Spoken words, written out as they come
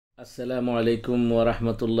Assalamu alaikum wa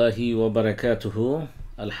rahmatullahi wa barakatuhu.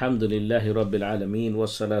 Alhamdulillahi rabbil alameen wa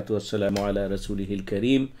salatu wa salamu ala rasulihil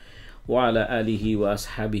kareem wa ala alihi wa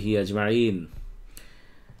ashabihi ajma'in.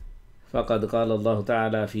 فقد قال الله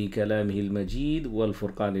تعالى في كلامه المجيد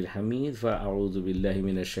والفرقان الحميد فأعوذ بالله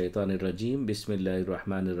من الشيطان الرجيم بسم الله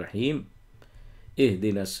الرحمن الرحيم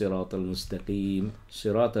اهدنا الصراط المستقيم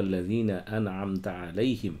صراط الذين أنعمت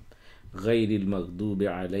عليهم غير المغضوب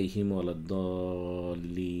عليهم ولا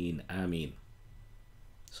الضالين آمين.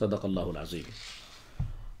 صدق الله العظيم.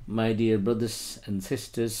 My dear brothers and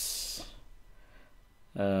sisters,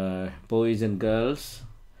 boys and girls,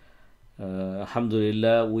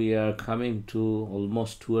 Alhamdulillah, we are coming to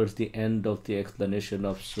almost towards the end of the explanation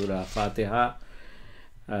of Surah Fatihah.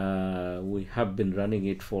 We have been running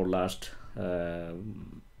it for last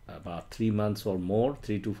about 3 months or more,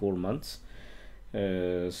 3 to 4 months.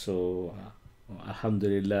 So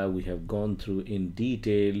Alhamdulillah, we have gone through in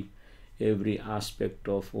detail every aspect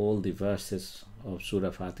of all the verses of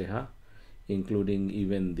Surah Fatiha, including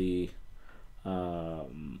even the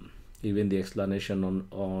explanation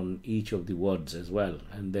on each of the words as well,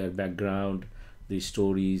 and their background, the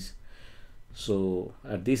stories. So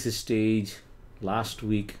at this stage, last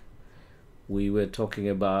week we were talking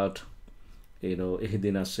about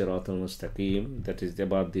Ihdina Siratul Mustaqim, that is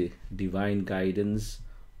about the divine guidance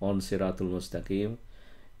on Siratul Mustaqim.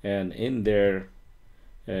 And in there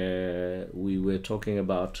we were talking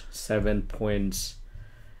about 7 points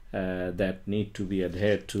that need to be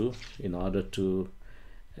adhered to in order to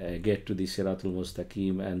get to the Siratul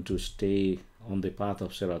Mustaqim and to stay on the path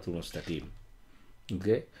of Siratul Mustaqim.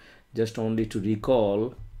 Okay, just only to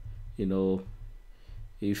recall,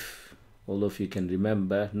 if all of you can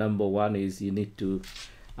remember, number one is you need to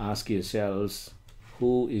ask yourselves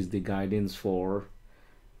who is the guidance for,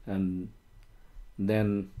 and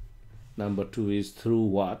then number two is through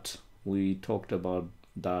what. We talked about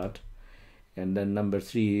that. And then number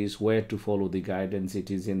three is where to follow the guidance.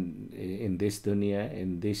 It is in this dunya,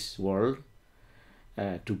 in this world,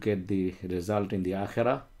 to get the result in the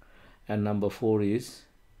akhirah. And number four is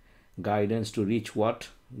guidance to reach what?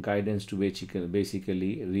 Guidance to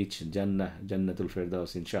basically reach Jannatul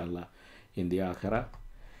Firdaus, inshallah, in the akhirah.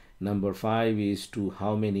 Number five is to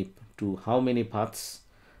how many paths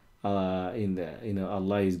Allah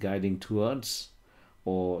is guiding towards,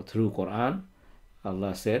 or through Quran.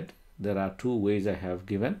 Allah said there are two ways I have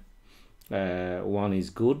given. One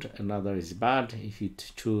is good, another is bad. If you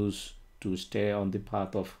choose to stay on the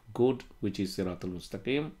path of good, which is Siratul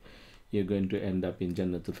Mustaqim, you're going to end up in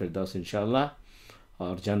Jannatul Firdaus, inshallah,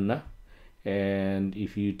 or Jannah. And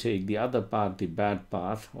if you take the other path, the bad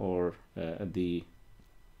path, or the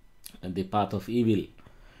path of evil,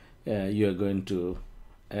 you are going to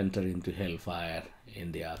enter into hellfire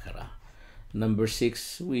in the akhirah. Number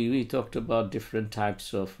six, we talked about different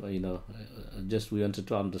types of, just we wanted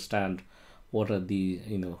to understand what are the,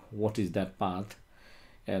 what is that path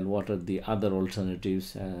and what are the other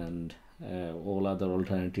alternatives, and all other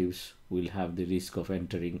alternatives will have the risk of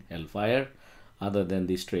entering hellfire other than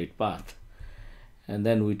the straight path. And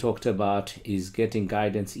then we talked about, is getting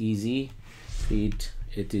guidance easy? It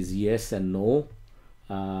is yes and no.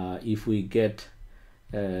 If we get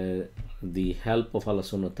the help of Allah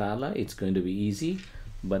subhanahu wa ta'ala, it's going to be easy,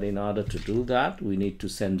 but in order to do that we need to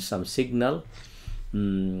send some signal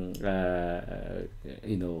to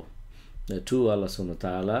Allah subhanahu wa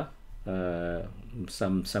ta'ala,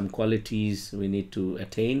 some qualities we need to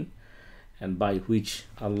attain, and by which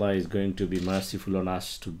Allah is going to be merciful on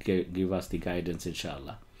us to give us the guidance,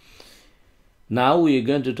 inshallah. Now we are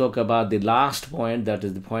going to talk about the last point, that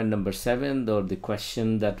is the point number 7, or the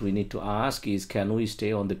question that we need to ask is, can we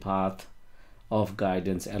stay on the path of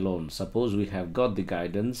guidance alone? Suppose we have got the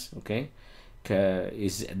guidance, okay,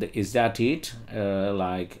 is that it?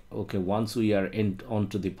 Like, okay, once we are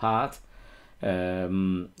onto the path,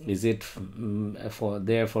 is it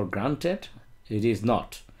therefore granted? It is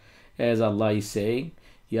not. As Allah is saying,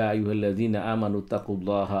 Ya ayyuhalladhina amanu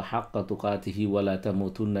taqullaha haqqa tuqatihi wa la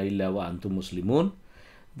tamutunna illa wa antum muslimun,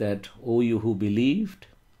 that O you who believed,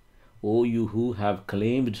 O you who have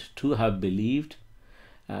claimed to have believed,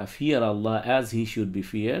 fear Allah as he should be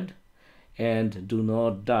feared, and do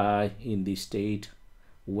not die in the state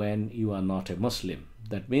when you are not a Muslim.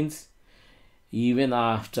 That means even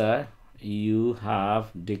after you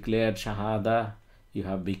have declared Shahada, you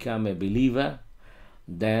have become a believer,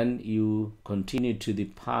 then you continue to the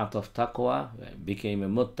path of taqwa, became a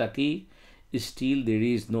muttaqi, still there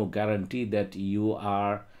is no guarantee that you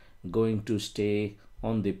are going to stay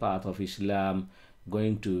on the path of Islam,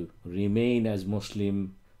 going to remain as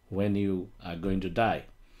Muslim when you are going to die.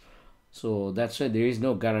 So that's why there is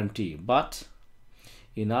no guarantee. But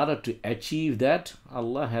in order to achieve that,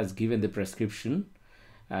 Allah has given the prescription,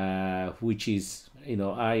 which is,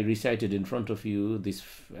 I recited in front of you this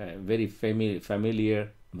very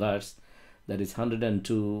familiar verse, that is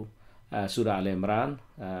 102, Surah Al-Imran,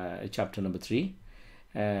 chapter number 3.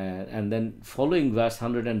 And then following verse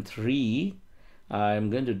 103, I'm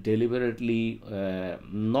going to deliberately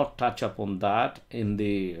not touch upon that in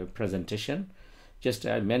the presentation. Just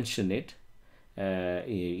I mention it.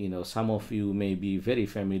 Some of you may be very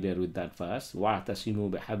familiar with that verse.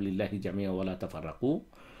 وَاعْتَصِمُوا بِحَبْلِ اللَّهِ جَمِيعًا وَلَا تَفَرَّقُوا.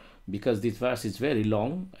 Because this verse is very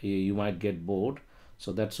long, you might get bored.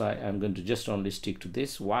 So that's why I'm going to just only stick to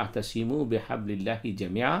this. وَاعْتَصِمُوا بِحَبْلِ اللَّهِ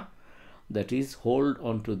جَمِيعًا. That is, hold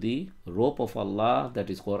on to the rope of Allah, that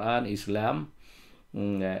is Quran, Islam,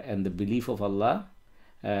 and the belief of Allah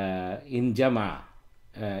in Jama',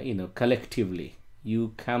 collectively.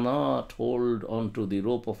 You cannot hold on to the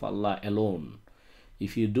rope of Allah alone.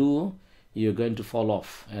 If you do, you're going to fall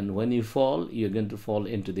off. And when you fall, you're going to fall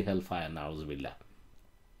into the hellfire, na'uzubillah.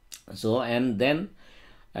 So, and then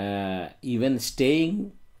even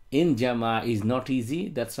staying in Jama' is not easy.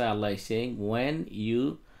 That's why Allah is saying, when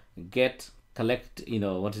you get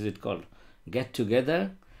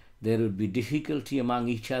together, there will be difficulty among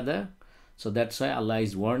each other. So that's why Allah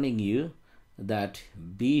is warning you that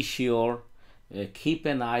be sure, keep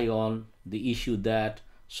an eye on the issue, that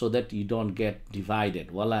so that you don't get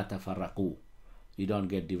divided. Wala tafarraqu, you don't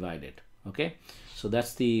get divided. Okay, so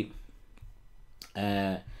that's the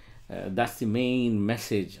main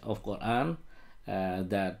message of Quran,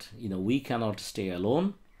 that we cannot stay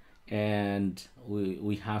alone, and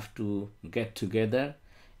we have to get together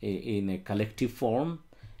in a collective form,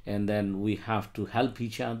 and then we have to help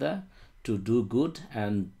each other to do good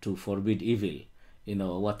and to forbid evil.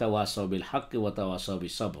 وَتَوَاصَوْا بِالْحَقِّ وَتَوَاصَوْا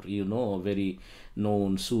بِالصَّبْرِ. A very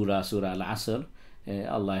known Surah Al-Asr.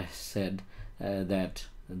 Allah said that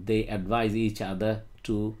they advise each other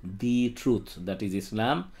to the truth, that is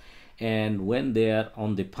Islam. And when they are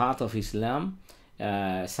on the path of Islam,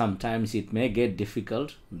 sometimes it may get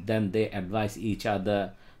difficult, then they advise each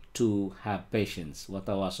other to have patience.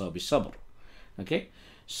 وَتَوَاصَوْا بِالصَّبْرِ. Okay,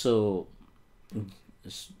 so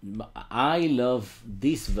I love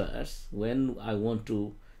this verse when I want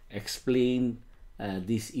to explain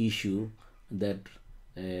this issue, that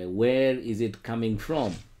where is it coming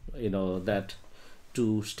from, that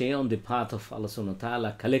to stay on the path of Allah subhanahu wa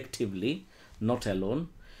ta'ala collectively, not alone.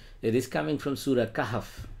 It is coming from Surah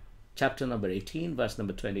Kahf, chapter number 18, verse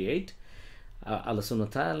number 28. Allah subhanahu wa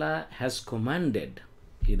ta'ala has commanded,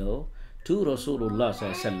 to Rasulullah sallallahu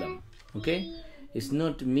alaihi wasallam. Okay, it's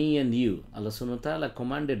not me and you. Allah subhanahu wa ta'ala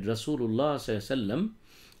commanded Rasulullah sallallahu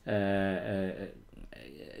alaihi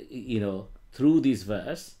wasallam, through this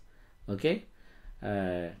verse. Okay,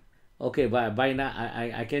 okay. By now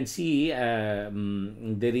I can see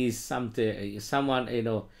there is someone,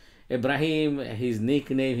 Ibrahim, his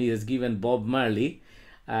nickname he has given Bob Marley.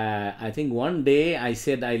 I think one day I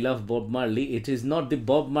said I love Bob Marley. It is not the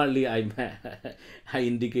Bob Marley I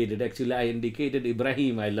indicated. Actually, I indicated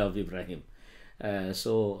Ibrahim. I love Ibrahim.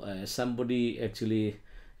 So somebody actually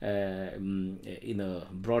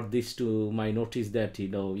brought this to my notice, that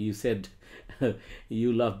you said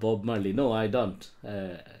you love Bob Marley. No, I don't.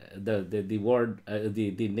 The word,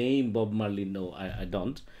 the name Bob Marley, no, I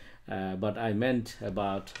don't. But I meant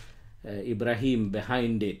about Ibrahim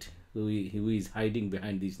behind it, who is hiding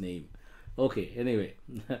behind this name. Okay, anyway,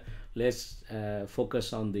 let's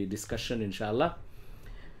focus on the discussion, inshallah.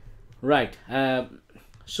 Right.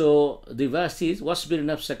 So the verse is وَاصْبِرْ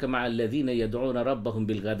نَفْسَكَ مَعَ الَّذِينَ يَدْعُونَ رَبَّهُمْ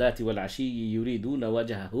بِالْغَدَاةِ وَالْعَشِيِّ يُرِيدُونَ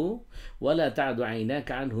وَجْهَهُ وَلَا تَعْدُ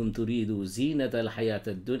عَيْنَاكَ عَنْهُمْ تُرِيدُ زِينَةَ الْحَيَاةِ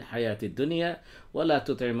الدُّنْيَا وَلَا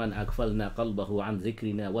تُطِعْ مَنْ أَغْفَلْنَا قَلْبَهُ عَنْ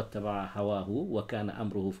ذِكْرِنَا وَاتَّبَعَ هَوَاهُ وَكَانَ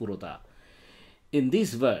أَمْرُهُ فُرُطًا. In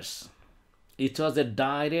this verse, it was a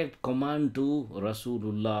direct command to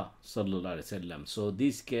Rasulullah sallallahu alaihi wasallam. So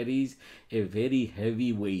this carries a very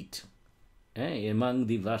heavy weight among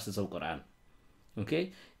the verses of Quran.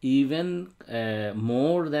 Okay, even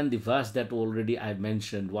more than the verse that already I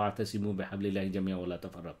mentioned, وَاعْتَصِمُوا بِحَبْلِ اللَّهِ جَمِيعًا وَلَا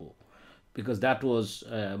تَفَرَّقُوا, because that was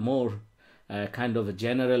more kind of a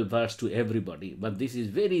general verse to everybody. But this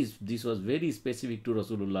was very specific to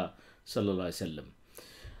Rasulullah sallallahu alaihi wasallam.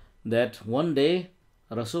 That one day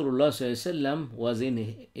Rasulullah sallallahu alaihi wasallam was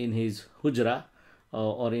in his hujra,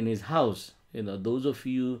 or in his house. Those of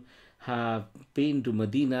you have been to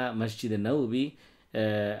Medina, Masjid al-Nawawi,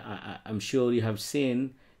 I'm sure you have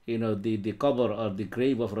seen, the qabr or the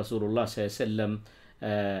grave of Rasulullah sallallahu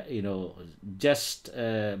alaihi wasallam, just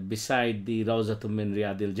beside the Rawzatum min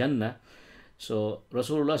Riyadil Jannah. So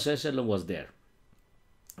Rasulullah sallallahu alaihi wasallam was there,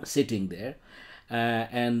 sitting there,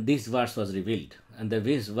 and this verse was revealed. And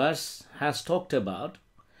this verse has talked about,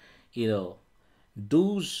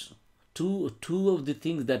 those two of the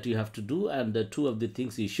things that you have to do and the two of the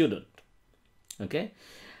things you shouldn't. Okay,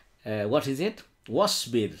 what is it?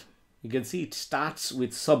 Wasbir. You can see it starts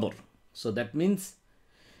with sabr. So that means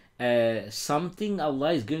something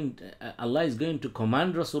Allah is going to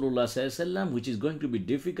command Rasulullah sallallahu alaihi wasallam, which is going to be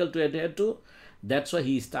difficult to adhere to. That's why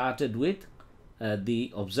he started with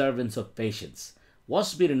the observance of patience.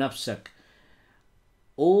 Wasbir nafsak,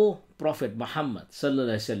 O Prophet Muhammad sallallahu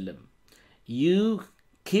alaihi wasallam, you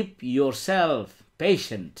keep yourself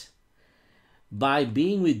patient by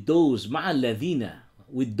being with those ma'alladhina,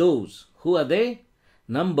 with those. Who are they?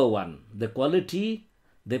 Number one, the quality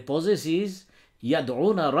they possess is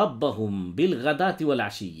yad'una rabbahum bil ghadati wal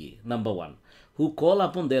ashiyyi. Number one, who call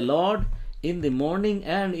upon their Lord in the morning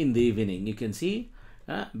and in the evening. You can see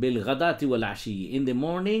bil ghadati wal ashiyyi, in the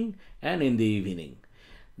morning and in the evening.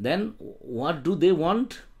 Then what do they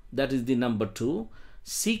want? That is the number two,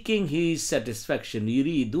 seeking his satisfaction.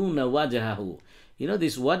 Yuriduna wajhahu.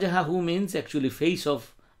 This wajhahu means actually face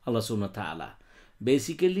of Allah subhanahu wa ta'ala.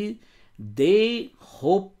 Basically, they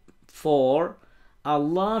hope for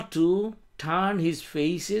Allah to turn his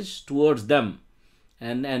faces towards them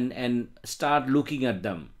and start looking at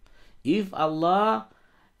them. If Allah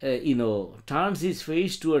turns his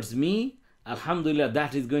face towards me, alhamdulillah,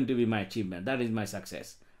 that is going to be my achievement, that is my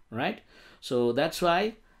success, right? So that's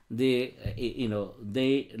why they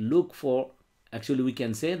look for, actually we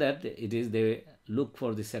can say that it is they look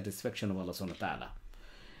for the satisfaction of Allah subhanahu wa ta'ala.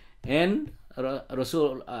 And Allah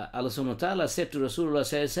subhanahu wa ta'ala said to Rasulullah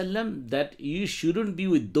sallallahu alaihi wasallam that you shouldn't be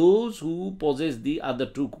with those who possess the other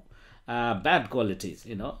two bad qualities,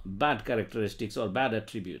 bad characteristics or bad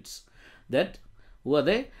attributes. That, who are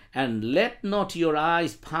they? And let not your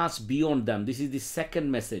eyes pass beyond them. This is the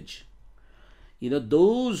second message.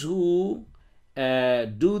 Those who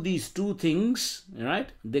do these two things,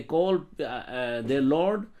 right? They call their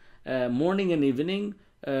Lord morning and evening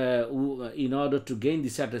in order to gain the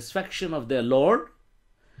satisfaction of their Lord.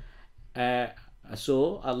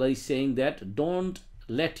 So Allah is saying that don't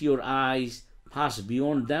let your eyes pass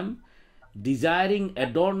beyond them, desiring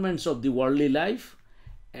adornments of the worldly life.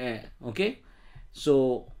 Okay,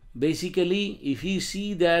 so basically, if you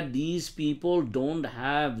see that these people don't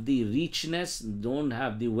have the richness, don't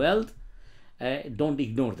have the wealth, don't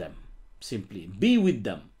ignore them. Simply be with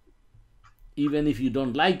them. Even if you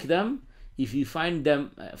don't like them, if you find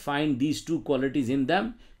these two qualities in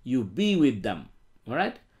them, you be with them. All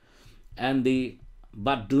right?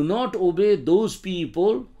 But do not obey those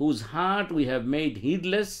people whose heart we have made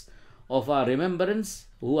heedless of our remembrance,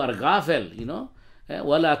 who are ghafil,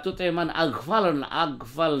 وَلَا تُطِعْ مَنْ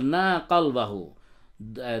أَغْفَلْنَا قَلْبَهُ.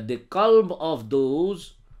 The qalb of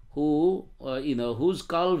those who, whose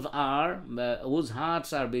qalb whose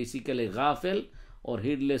hearts are basically ghafil or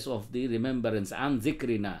heedless of the remembrance, and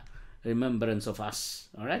zikrina, remembrance of us.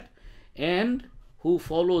 All right? And who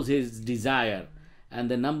follows his desire. And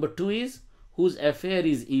the number two is whose affair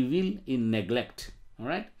is evil in neglect. All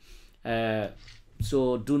right?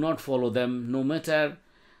 So do not follow them, no matter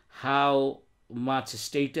how much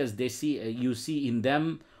status you see in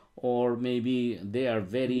them, or maybe they are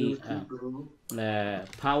very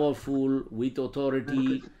powerful with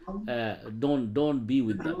authority. Don't be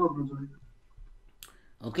with them.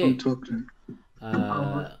 Okay.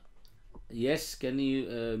 Yes, can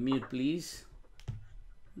you mute, please?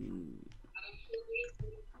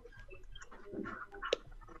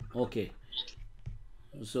 Okay.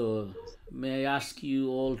 So may I ask you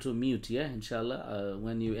all to mute, yeah, inshallah,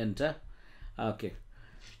 when you enter. Okay.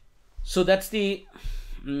 So that's the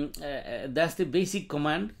basic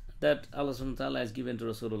command that Allah subhanahu wa ta'ala has given to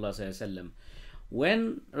Rasulullah sallallahu alaihi wasallam.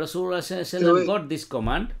 When Rasulullah sallallahu alaihi wasallam got this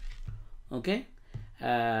command, okay,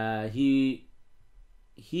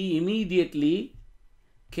 he immediately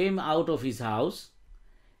came out of his house,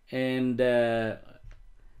 and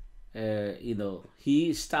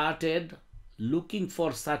he started looking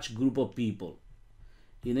for such group of people.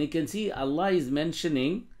 You can see Allah is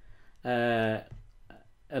mentioning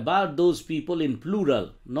about those people in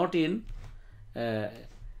plural, not in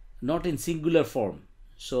singular form.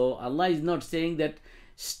 So Allah is not saying that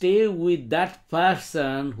stay with that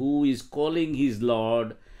person who is calling his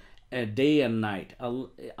Lord day and night.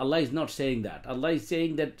 Allah is not saying that. Allah is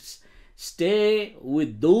saying that stay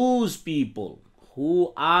with those people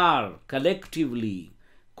who are collectively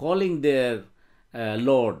calling their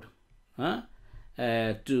Lord,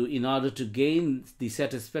 in order to gain the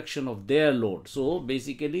satisfaction of their Lord. So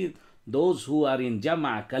basically, those who are in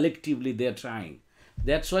Jama'ah, collectively they are trying.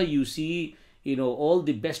 That's why you see all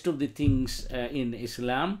the best of the things in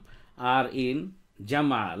Islam are in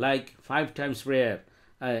Jama, like 5 times prayer.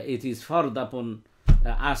 It is fard upon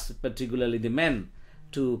us, particularly the men,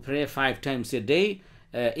 to pray 5 times a day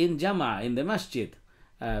in Jama, in the masjid,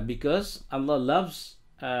 because Allah loves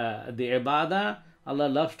the ibadah. Allah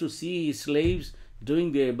loves to see his slaves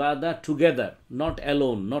doing the ibadah together, not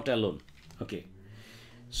alone. Okay.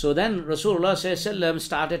 So then Rasulullah ﷺ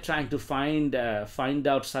started trying to find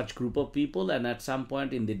out such group of people, and at some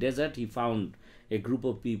point in the desert he found a group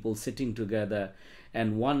of people sitting together,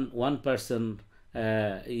 and one person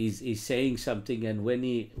is saying something, and when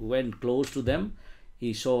he went close to them,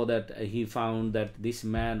 he found that this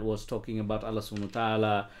man was talking about Allah subhanahu wa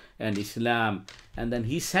ta'ala and Islam, and then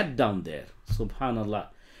he sat down there, subhanallah.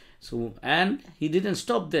 So, and he didn't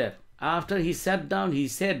stop there. After he sat down, he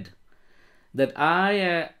said that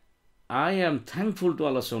I am thankful to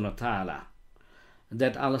Allah subhanahu wa ta'ala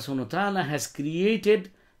that Allah subhanahu wa ta'ala has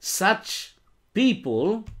created such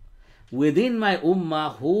people within my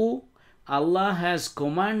ummah who Allah has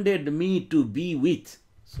commanded me to be with.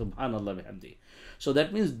 Subhanallah bihamdi. So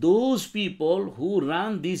that means those people who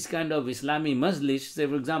run this kind of Islamic majlis, say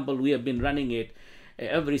for example, we have been running it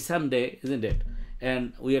every Sunday, isn't it?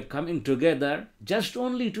 And we are coming together just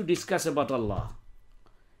only to discuss about Allah.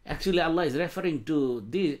 Actually, Allah is referring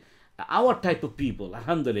to our type of people,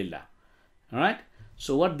 alhamdulillah. Alright?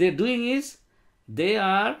 So what they're doing is, they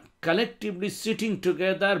are collectively sitting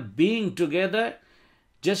together, being together,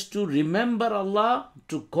 just to remember Allah,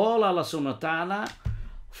 to call Allah subhanahu wa ta'ala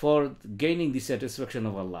for gaining the satisfaction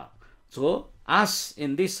of Allah. So, us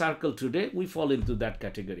in this circle today, we fall into that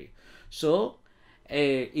category. So,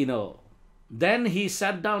 then he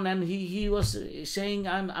sat down and he was saying,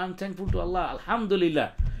 I'm thankful to Allah,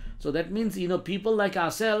 alhamdulillah. So that means, people like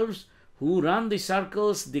ourselves who run the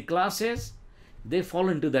circles, the classes, they fall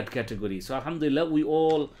into that category. So alhamdulillah, we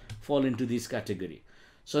all fall into this category.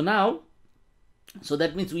 So now, so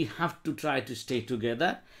that means we have to try to stay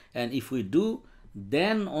together, and if we do,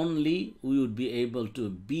 then only we would be able to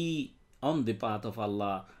be on the path of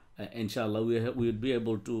Allah. Inshallah, we would be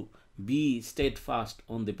able to be steadfast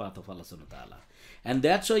on the path of Allah subhanahu wa ta'ala. And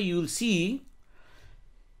that's why you'll see,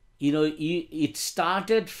 it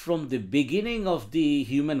started from the beginning of the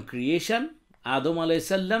human creation, Adam alayhi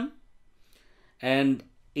salam, and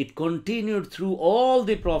it continued through all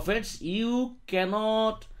the prophets. You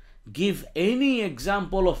cannot give any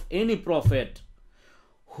example of any prophet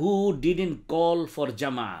who didn't call for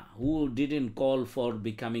Jama'ah, who didn't call for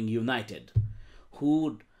becoming united,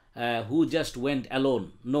 who just went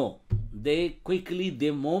alone. No, they quickly,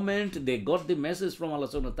 the moment they got the message from Allah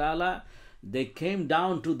subhanahu wa ta'ala, they came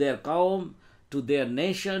down to their qawm, to their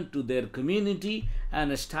nation, to their community,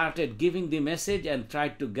 and started giving the message and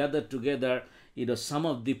tried to gather together, some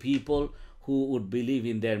of the people who would believe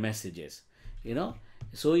in their messages.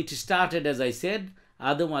 So it started, as I said,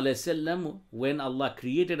 Adam alayhi salam. When Allah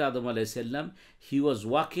created Adam alayhi salam, he was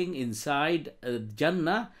walking inside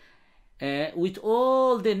Jannah with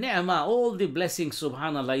all the ni'mah, all the blessings,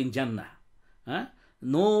 subhanallah, in Jannah.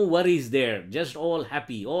 No worries there, just all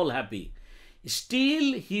happy, all happy.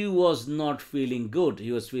 Still, he was not feeling good.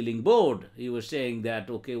 He was feeling bored. He was saying that,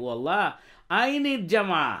 okay, wallah, I need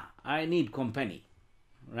Jama'ah, I need company,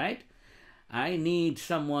 right? I need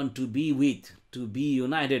someone to be with, to be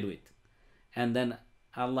united with. And then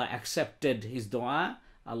Allah accepted his dua.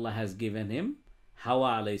 Allah has given him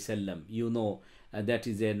Hawa alayhi salam. That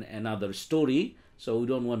is another story. So we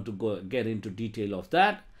don't want to get into detail of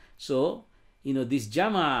that. So, this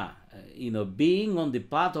Jama'ah, being on the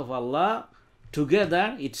path of Allah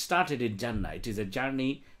together, it started in Jannah. It is a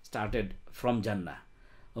journey started from Jannah.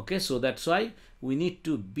 Okay, so that's why we need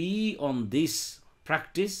to be on this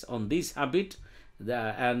practice, on this habit,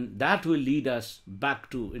 and that will lead us back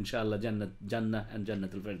to, inshallah, Jannah and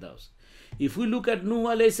Jannatul Firdaus. If we look at Nuh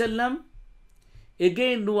alayhi salam,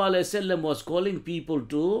 again Nuh alayhi salam was calling people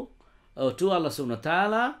to Allah subhanahu wa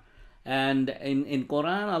ta'ala, and in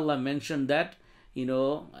Quran Allah mentioned that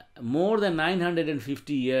more than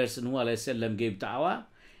 950 years Nuh alayhi salam gave da'wah,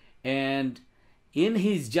 and in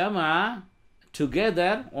his Jama'ah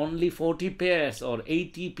together only 40 pairs or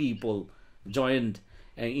 80 people joined,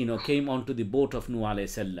 came onto the boat of Nuh alayhi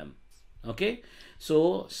salam. Okay,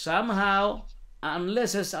 so somehow,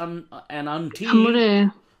 unless and until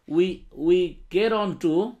we get on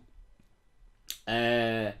to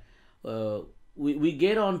we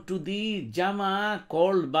get on to the Jama'ah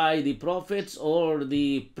called by the prophets or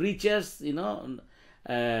the preachers, we are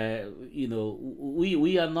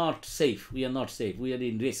not safe. We are not safe. We are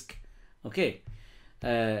in risk. Okay.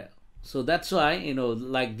 So that's why,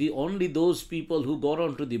 like the only those people who got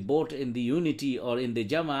onto the boat in the unity or in the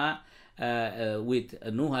Jama'ah with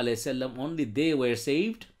Nuh alayhi salam, only they were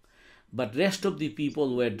saved, but rest of the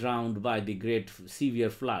people were drowned by the great severe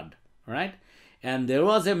flood, right? And there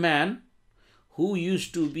was a man who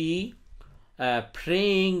used to be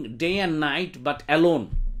praying day and night, but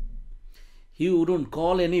alone. He wouldn't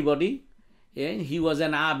call anybody. And he was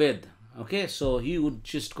an abed. Okay, so he would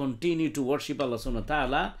just continue to worship Allah subhanahu wa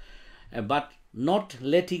ta'ala, but not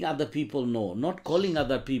letting other people know, not calling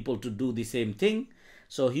other people to do the same thing.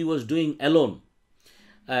 So he was doing alone.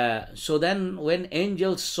 So then when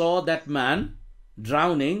angels saw that man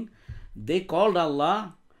drowning, they called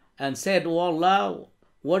Allah and said, "Oh Allah,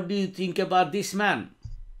 what do you think about this man?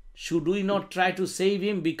 Should we not try to save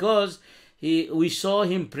him because we saw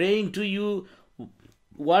him praying to you,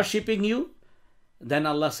 worshipping you?" Then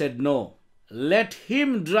Allah said, "No, let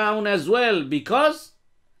him drown as well, because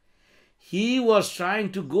he was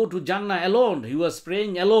trying to go to Jannah alone. He was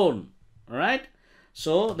praying alone." Right?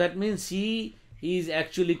 So that means he is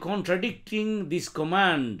actually contradicting this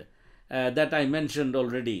command that I mentioned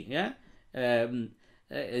already. Yeah, they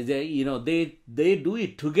do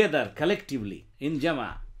it together collectively in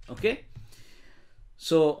Jama'ah. Okay.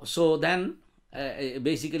 So then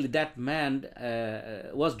basically that man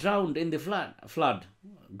was drowned in the flood,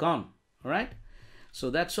 gone. All right. So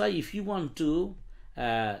that's why if you want to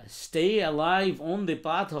stay alive on the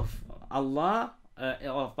path of Allah,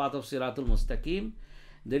 or path of Siratul Mustaqim,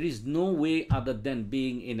 there is no way other than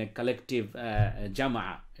being in a collective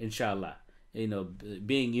Jama'ah, inshallah,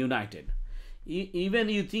 being united. Even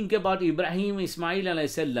you think about Ibrahim, Ismail alayhi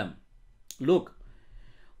salam. Look,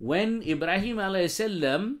 when Ibrahim alayhi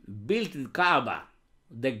salam built Kaaba,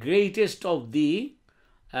 the greatest of the,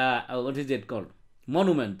 what is it called?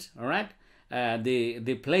 Monument, all right?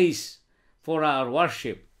 The place for our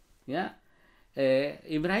worship, yeah?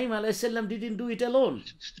 Ibrahim alayhi salam didn't do it alone.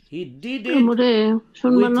 He did it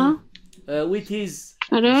with his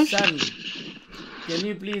son. Can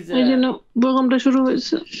you please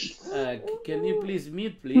can you please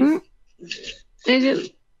mute, please?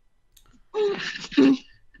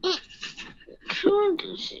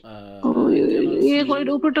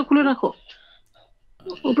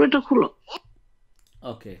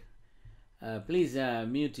 Okay. Please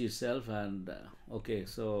mute yourself and okay.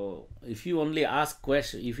 So if you only ask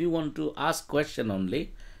question, if you want to ask question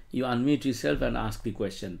only, you unmute yourself and ask the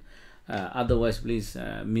question. Otherwise, please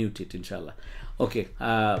mute it, inshallah. Okay.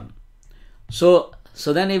 So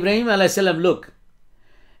then Ibrahim alayhi salam, look,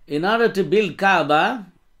 in order to build Kaaba,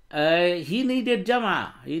 he needed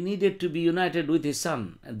Jama'ah. He needed to be united with his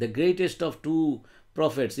son, the greatest of two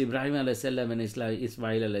prophets, Ibrahim alayhi salam and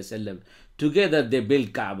Ismail alayhi salam. Together they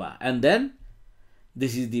built Kaaba. And then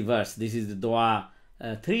this is the verse, this is the dua,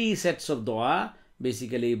 3 sets of dua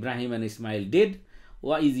basically Ibrahim and Ismail did.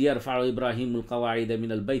 وَإِذْ يَرْفَعُ إِبْرَاهِيمُ الْقَوَاعِدَ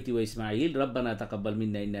مِنَ الْبَيْتِ وَإِسْمَاعِيلُ رَبَّنَا تَقَبَّلْ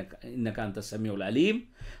مِنَّا إِنَّكَ أَنْتَ السَّمِيعُ الْعَلِيمُ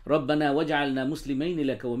رَبَّنَا وَاجْعَلْنَا مُسْلِمَيْنِ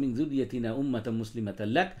لَكَ وَمِنْ ذُرِّيَّتِنَا أُمَّةً مُسْلِمَةً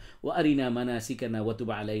لَكَ وَأَرِنَا مَنَاسِكَنَا وَتُبْ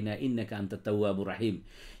عَلَيْنَا إِنَّكَ أَنْتَ التَّوَّابُ الرَّحِيمُ.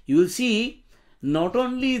 You will see, not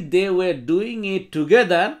only they were doing it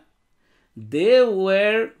together, they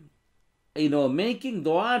were making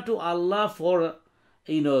dua to Allah for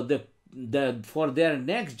for their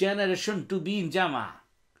next generation to be in Jama'ah.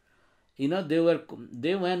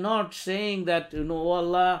 They were not saying that oh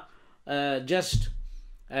Allah, just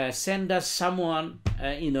send us someone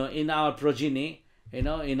in our progeny, in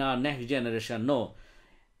our next generation. No,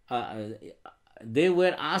 they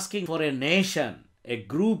were asking for a nation, a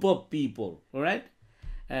group of people. All right.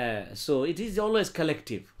 So it is always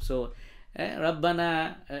collective. So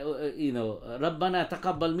Rabbana, Rabbana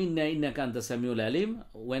taqabbal minna innaka anta samiul alim.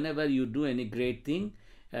 Whenever you do any great thing,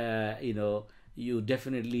 you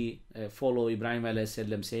definitely follow Ibrahim alayhi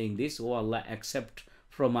salam saying this, oh Allah, accept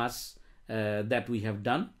from us that we have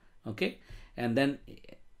done. Okay. And then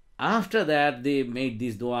after that they made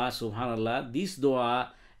this dua, subhanallah, this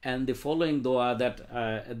dua and the following dua that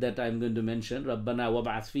I'm going to mention. Rabbana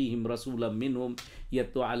wab'ath fihim rasulan minhum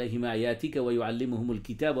yatlu alayhim ayatika wa yu'allimuhum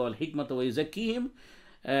al-kitaba wal hikmata wa yuzakkihim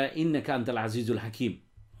innaka antal azizul hakim.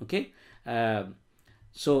 Okay.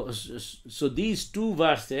 So these two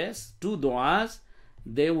verses, two du'as,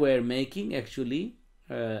 they were making actually,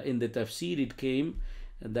 in the tafsir it came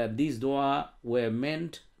that these dua were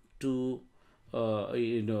meant to,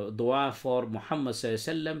 dua for Muhammad sallallahu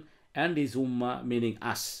alaihi wasallam and his ummah, meaning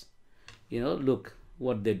us. Look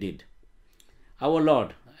what they did. Our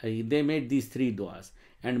Lord, they made these 3 duas,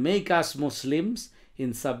 and make us Muslims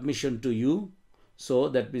in submission to you. So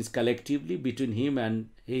that means collectively between him and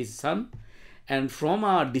his son. and from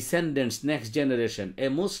our descendants, next generation, a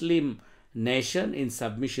Muslim nation in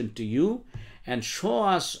submission to you, and show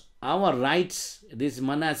us our rights, this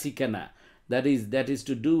manasikana, that is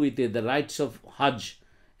to do with the rights of Hajj,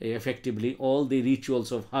 effectively all the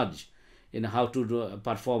rituals of Hajj, in how to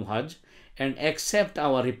perform Hajj, and accept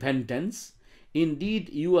our repentance. Indeed,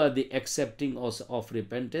 you are the accepting of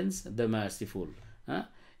repentance, the merciful.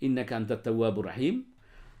 Innaka anta tawwabur rahim.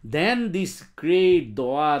 Then this great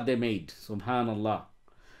dua they made, subhanallah,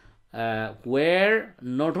 where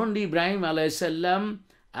not only Ibrahim alayhi salam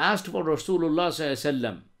asked for Rasulullah sallallahu alaihi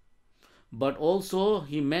wasallam, but also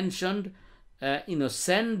he mentioned,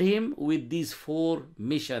 send him with these 4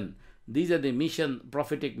 mission. These are the mission,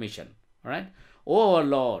 prophetic mission. All right. O our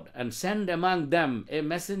Lord, and send among them a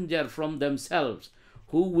messenger from themselves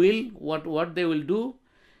who will, what they will do?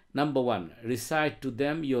 Number 1, recite to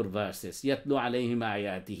them your verses. Yatlu alayhim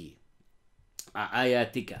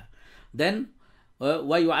ayatika. Then,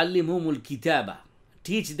 wa yu'allimhumul kitaba.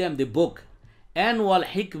 Teach them the book. And wal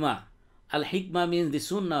hikmah. Al hikmah means the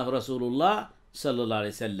sunnah of Rasulullah sallallahu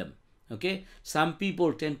alaihi wasallam. Okay. Some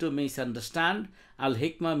people tend to misunderstand. Al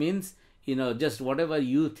hikmah means, just whatever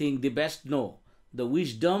you think the best. No. The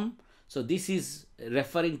wisdom. So this is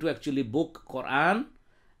referring to actually book Quran,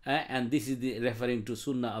 and this is referring to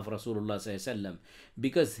Sunnah of Rasulullah sallallahu alaihi wasallam,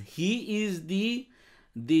 because he is the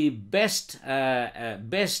best, the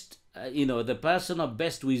person of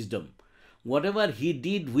best wisdom. Whatever he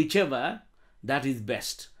did, whichever, that is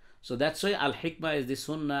best. So that's why Al-Hikmah is the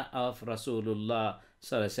Sunnah of Rasulullah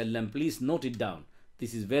sallallahu alaihi wasallam. Please note it down.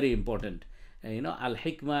 This is very important.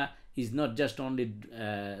 Al-Hikmah is not just only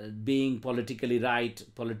being politically right,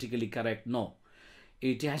 politically correct. No.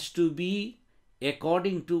 It has to be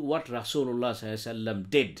according to what Rasulullah sallallahu alaihi wasallam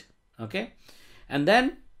did. Okay. And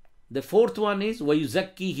then the 4th one is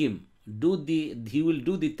وَيُزَكِّيهِمْ. He will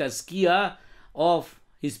do the tazkiyah of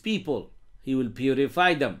his people. He will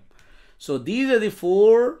purify them. So these are the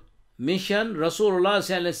 4 mission. Rasulullah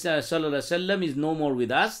sallallahu alaihi wasallam is no more with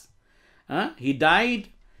us. He died.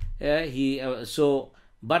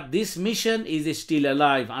 But this mission is still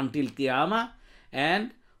alive until Qiyamah,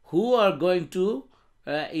 and who are going to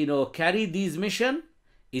carry this mission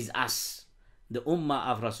is us, the ummah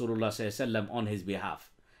of Rasulullah sallallahu alaihi wasallam, on his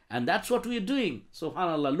behalf. And that's what we are doing.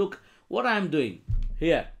 SubhanAllah, look what I am doing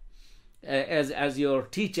here as your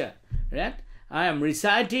teacher, right? I am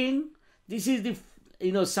reciting. This is the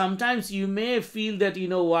sometimes you may feel that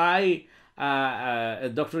why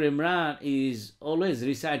Dr. Imran is always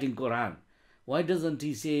reciting Quran. Why doesn't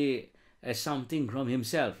he say something from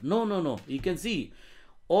himself? No. You can see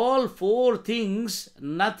all 4 things,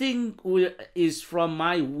 nothing is from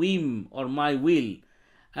my whim or my will,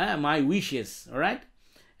 my wishes, all right?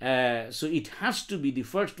 So it has to be, the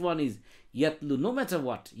first one is yatlu, no matter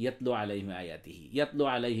what, yatlu alayhim ayatihi, yatlu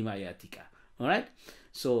alayhim ayatika, all right?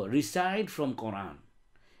 So recite from Quran,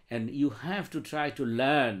 and you have to try to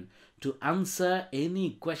learn to answer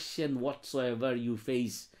any question whatsoever you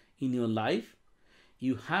face in your life.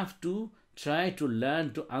 You have to try to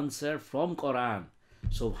learn to answer from Quran.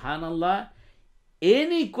 Subhanallah,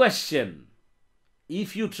 any question,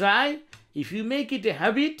 if you try, if you make it a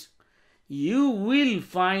habit, you will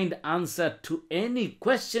find answer to any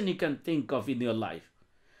question you can think of in your life.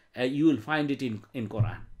 You will find it in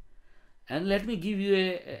Quran. And let me give you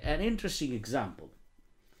an interesting example.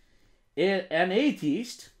 An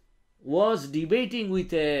atheist was debating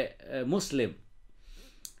with a Muslim.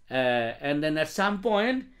 And then at some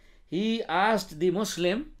point, he asked the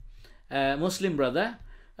Muslim brother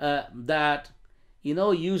that,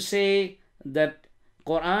 you say that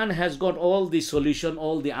Quran has got all the solution,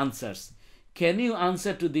 all the answers. Can you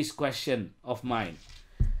answer to this question of mine?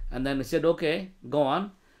 And then he said, okay, go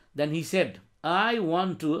on. Then he said, I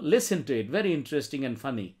want to listen to it. Very interesting and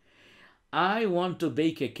funny. I want to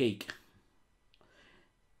bake a cake.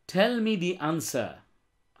 Tell me the answer.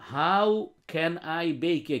 How can I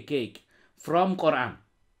bake a cake from Quran?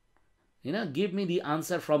 Give me the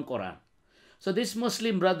answer from Quran. So this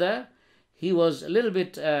Muslim brother, he was a little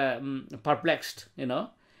bit perplexed,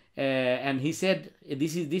 and he said,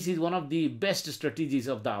 this is one of the best strategies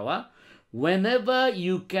of dawah. Whenever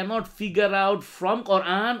you cannot figure out from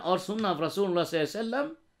Quran or Sunnah of Rasulullah sallallahu alaihi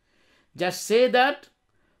wasallam, just say that,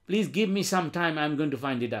 please give me some time, I'm going to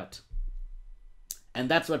find it out. And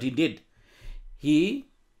that's what he did. He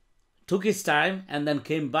took his time and then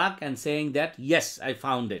came back and saying that, yes, I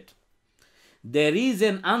found it. There is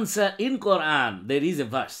an answer in Quran. There is a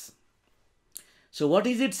verse. So what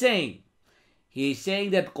is it saying? He is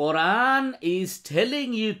saying that Quran is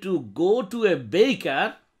telling you to go to a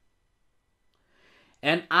baker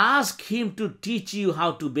and ask him to teach you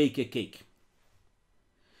how to bake a cake.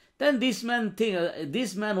 Then this man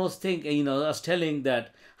was thinking, was telling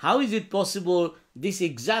that, how is it possible this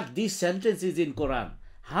sentence is in Quran?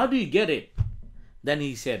 How do you get it? Then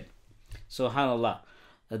he said, subhanallah,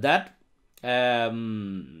 that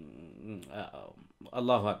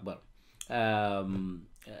Allahu Akbar.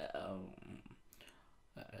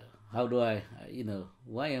 How do I,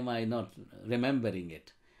 why am I not remembering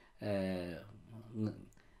it?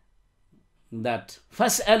 That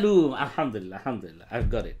fas'alu, alhamdulillah, I've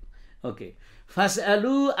got it. Okay.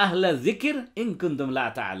 Fas'alu ahla dhikr in kuntum la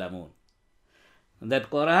ta'lamun. That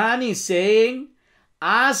Quran is saying,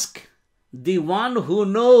 ask the one who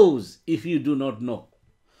knows if you do not know.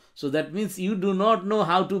 So that means you do not know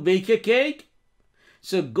how to bake a cake.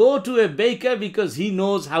 So go to a baker because he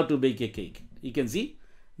knows how to bake a cake. You can see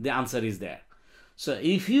the answer is there. So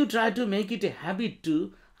if you try to make it a habit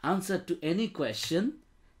to answer to any question,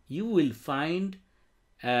 you will find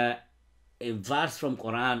a verse from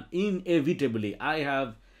Quran inevitably. I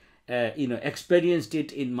have experienced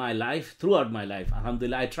it in my life, throughout my life.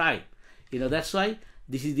 Alhamdulillah, I try. That's why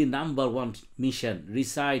this is the number one mission.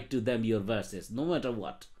 Recite to them your verses, no matter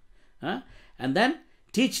what. And then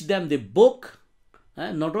teach them the book.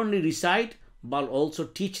 Not only recite, but also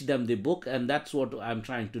teach them the book. And that's what I'm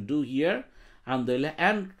trying to do here. Alhamdulillah.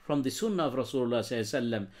 And from the Sunnah of Rasulullah sallallahu alaihi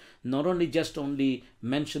wasallam, not only just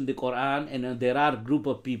mention the Quran, and there are a group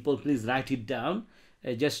of people, please write it down,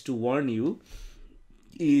 just to warn you,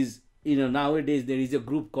 is, nowadays there is a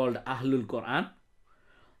group called Ahlul Quran.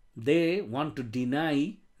 They want to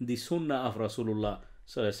deny the Sunnah of Rasulullah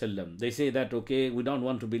sallallahu alaihi wasallam. They say that, okay, we don't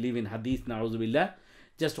want to believe in Hadith, na'uzubillah,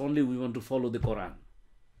 just only we want to follow the Quran.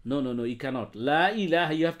 No, you cannot. La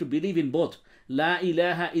ilaha, you have to believe in both. La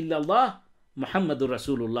ilaha illallah Muhammadur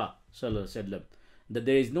Rasulullah sallallahu alaihi wasallam. That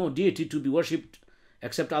there is no deity to be worshipped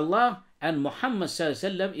except Allah, and Muhammad sallallahu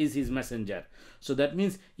alaihi wasallam is his messenger. So that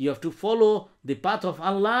means you have to follow the path of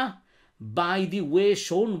Allah by the way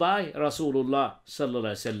shown by Rasulullah sallallahu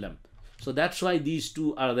alaihi wasallam. So that's why these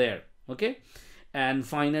two are there. Okay, and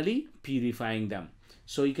finally purifying them.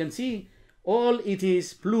 So you can see all it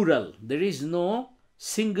is plural. There is no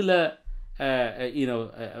singular,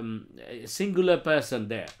 singular person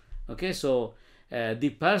there. Okay, so the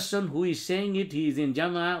person who is saying it, he is in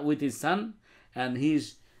Jama with his son, and he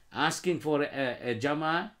is asking for a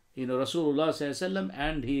Jama, Rasulullah sallallahu alaihi wasallam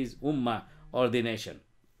and his ummah, or the nation.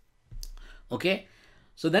 Okay,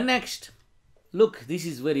 so the next, look, this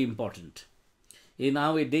is very important. In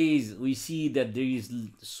nowadays, we see that there is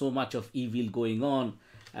so much of evil going on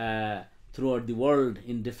throughout the world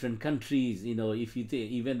in different countries. If you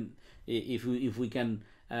if we can,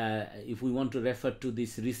 if we want to refer to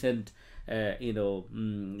this recent, this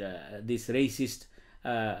racist,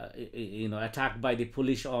 attack by the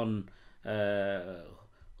police on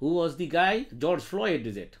who was the guy? George Floyd,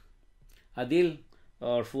 is it? Adil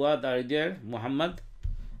or Fuad, are you there? Muhammad?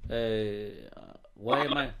 Why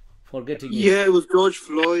am I forgetting it? Yeah, it was George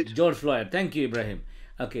Floyd. George Floyd. Thank you, Ibrahim.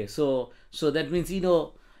 Okay, so that means,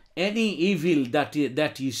 any evil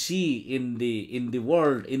that you see in the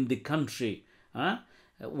world, in the country,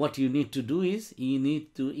 what you need to do is,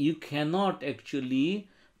 you cannot actually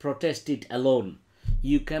protest it alone.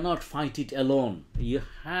 You cannot fight it alone. You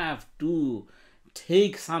have to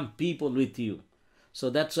take some people with you. So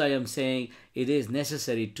that's why I'm saying it is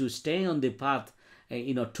necessary to stay on the path,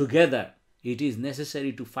 together. It is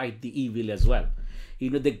necessary to fight the evil as well.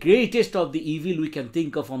 The greatest of the evil we can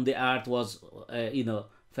think of on the earth was,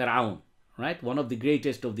 Pharaoh, right? One of the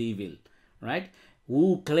greatest of the evil, right?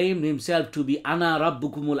 Who claimed himself to be Ana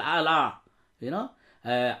Rabbukumul Ala.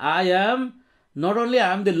 I am, not only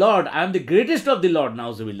I am the Lord, I am the greatest of the Lord,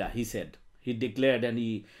 Nauzubillah, he said. He declared and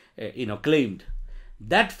he, claimed.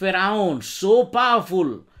 That Pharaoh, so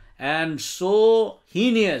powerful and so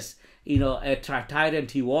heinous, a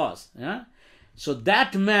tyrant he was. Yeah? So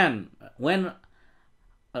that man, when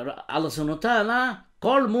Allah subhanahu wa ta'ala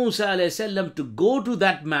called Musa alayhi salam to go to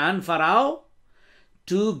that man, Pharaoh,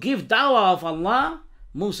 to give dawah of Allah,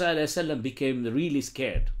 Musa alayhi salam became really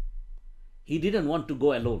scared. He didn't want to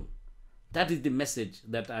go alone. That is the message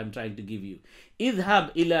that I'm trying to give you.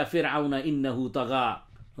 Idhab ila fir'auna innahu tagha.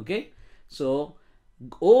 Okay? So,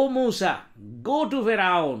 O Musa, go to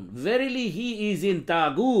Pharaoh. Verily he is in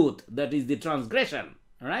tagut. That is the transgression.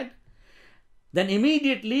 Right? Then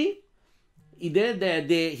immediately,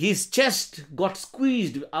 his chest got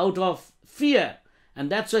squeezed out of fear. And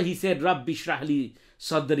that's why he said, Rabbi shrahli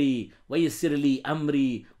sadri wa yassirli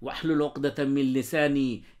amri wa hlul uqdatan min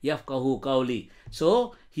lisani yafqahu qawli.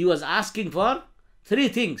 So he was asking for three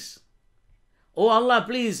things. Oh Allah,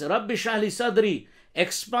 please, Rabbi shrahli sadri,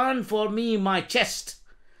 expand for me my chest.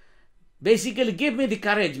 basically give me the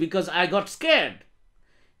courage, because I got scared.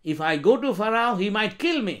 If I go to Pharaoh, he might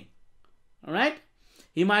kill me. All right?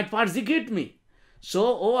 He might persecute me. So,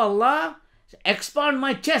 oh Allah, expand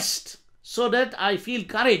my chest so that I feel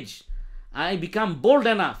courage. I become bold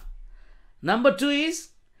enough. Number 2 is,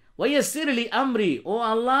 وَيَسِّرْ لِأَمْرِي. Oh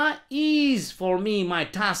Allah, ease for me my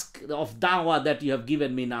task of da'wah that you have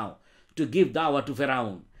given me now, to give da'wah to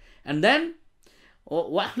Pharaoh. And then,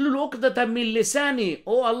 وَحْلُلْ عُقْدَةً مِّن لِسَانِي.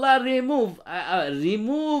 Oh Allah,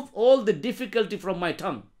 remove all the difficulty from my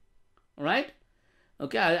tongue. Right?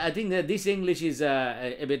 Okay, I think that this English is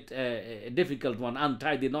a bit difficult one.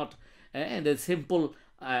 Untie the knot. And the simple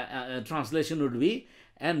translation would be,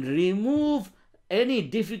 and remove any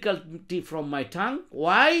difficulty from my tongue.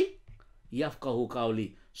 Why? يَفْقَهُ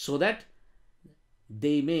قَوْلِي. So that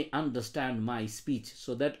they may understand my speech,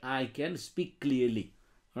 so that I can speak clearly.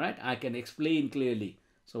 Right? I can explain clearly.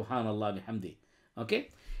 Subhanallah bihamdi. Okay?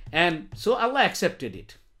 And so Allah accepted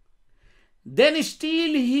it. Then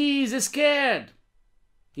still he is scared.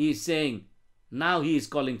 He is saying, now he is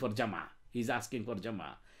calling for Jama'ah. He is asking for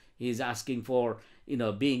Jama'ah. He is asking for,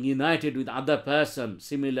 being united with other person,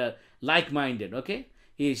 similar, like-minded. Okay?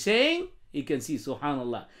 He is saying, you can see,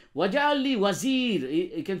 subhanallah. Waj'alli wazir.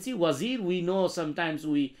 You can see wazir. We know sometimes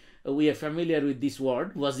we are familiar with this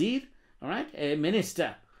word, wazir. All right? A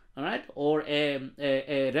minister. All right? Or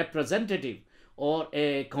a representative. Or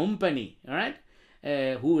a company. All right?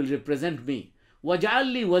 Who will represent me.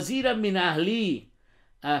 Waj'alli waziran min ahli.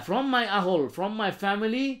 From my ahl, from my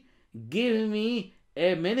family, give me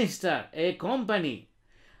a minister, a company.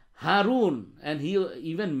 Harun, and he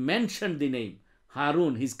even mentioned the name.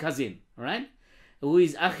 Harun, his cousin, right? Who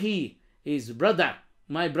is Akhi, his brother,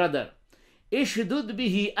 my brother. Ishdud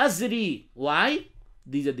bihi azri. Why?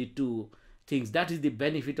 These are the two things. That is the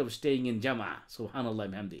benefit of staying in Jama'ah.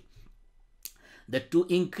 Subhanallah bihamdi. That to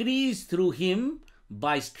increase through him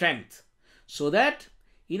by strength. So that,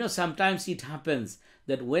 sometimes it happens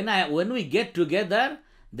that when we get together,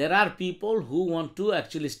 there are people who want to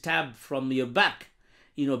actually stab from your back,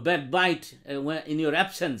 backbite in your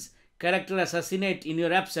absence, character assassinate in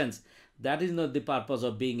your absence. That is not the purpose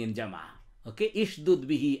of being in Jama'ah. Okay, ishdud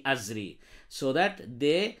bihi azri, so that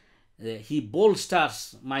he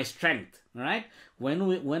bolsters my strength. Right?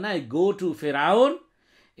 When I go to Pharaoh,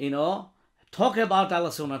 talk about Allah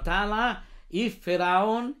subhanahu wa ta'ala. If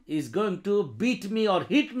Pharaoh is going to beat me or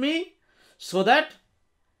hit me, so that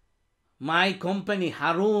my company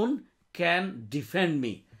Harun can defend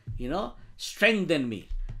me, strengthen me.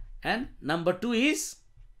 And number 2 is,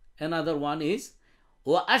 another one is,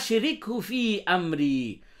 وَأَشْرِكْهُ فِي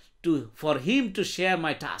أَمْرِي, for him to share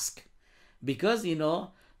my task. Because,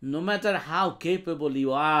 no matter how capable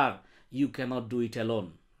you are, you cannot do it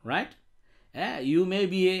alone, right? You may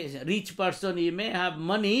be a rich person, you may have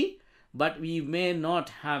money, but we may not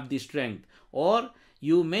have the strength. Or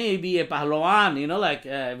you may be a pahlawan, like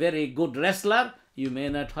a very good wrestler, you may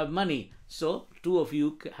not have money. So, 2 of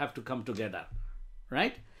you have to come together,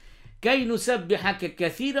 right? كَيْ نُسَبِّحَكَ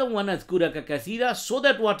كَثِيرًا وَنَذْكُرَكَ كَثِيرًا. So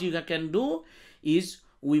that what you can do is,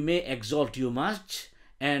 we may exalt you much,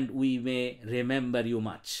 and we may remember you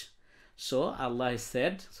much. So, Allah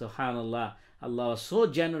said, subhanallah, Allah was so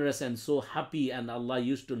generous and so happy, and Allah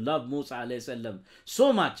used to love Musa alayhi salam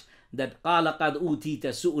so much, that قَالَ قَدْ أُوتِيتَ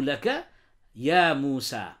سُؤُلَكَ Ya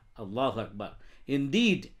Musa. Allahu Akbar.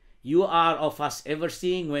 Indeed, you are of us ever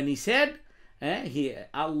seeing, when he said,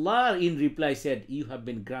 Allah in reply said, you have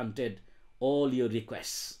been granted all your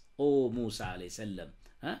requests, O Musa alayhi salam.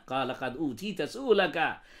 قَالَ قَدْ أُوتِيتَ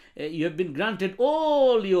سُؤُلَكَ. You have been granted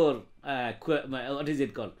all your, what is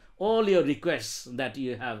it called? All your requests that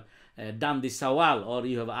you have done the sawal, or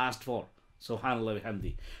you have asked for. Subhanallah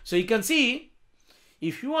bihamdi. So you can see,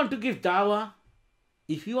 if you want to give da'wah,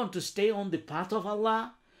 if you want to stay on the path of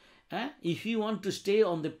Allah, if you want to stay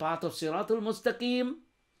on the path of Siratul Mustaqim,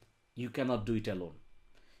 you cannot do it alone.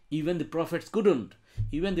 Even the prophets couldn't.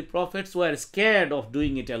 Even the prophets were scared of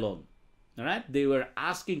doing it alone. All right? They were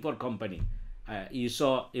asking for company. You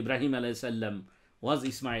saw Ibrahim alayhi salam was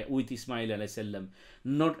with Ismail alayhi salam.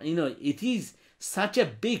 Not, it is such a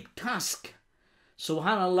big task.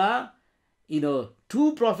 Subhanallah,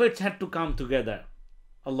 2 prophets had to come together.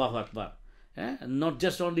 Allahu Akbar. Not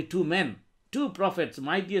just only 2 men, 2 prophets,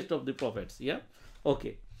 mightiest of the prophets. Yeah.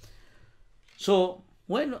 Okay. So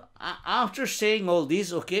after saying all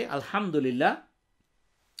this, okay, Alhamdulillah,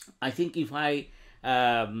 I think if I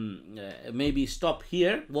maybe stop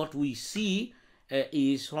here, what we see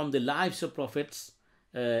is from the lives of prophets,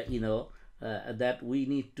 that we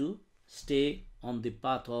need to stay on the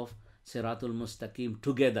path of Siratul Mustaqim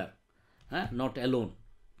together, not alone,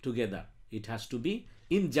 together. It has to be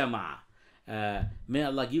in Jama'ah. May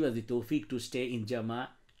Allah give us the tawfiq to stay in Jama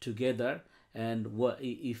together, and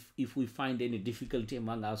if we find any difficulty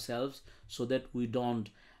among ourselves, so that we don't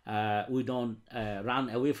run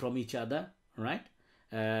away from each other, right?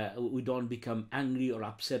 We don't become angry or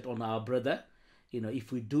upset on our brother.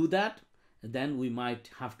 If we do that, then we might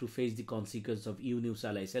have to face the consequence of Yunus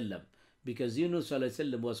alayhi salam, because Yunus alayhi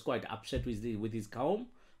salam was quite upset with his kaum,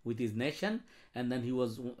 with his nation, and then he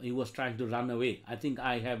was trying to run away. I think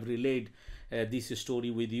I have relayed this story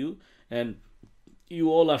with you, and you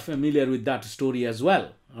all are familiar with that story as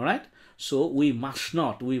well. All right, so we must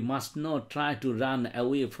not try to run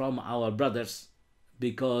away from our brothers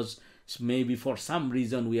because maybe for some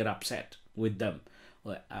reason we are upset with them.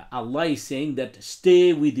 Allah is saying that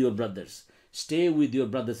stay with your brothers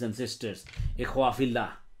and sisters, ikhwa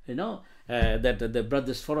fillah, that the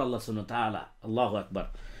brothers for Allah subhanahu wa ta'ala. Allahu Akbar.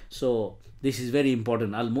 So this is very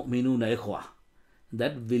important. Al mu'minuna ikhwa,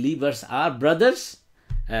 that believers are brothers,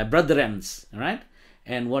 brethrens, right?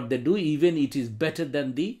 And what they do, even it is better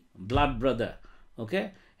than the blood brother.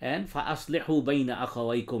 Okay, and fa aslihu bayna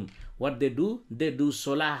akhawaykum, what they do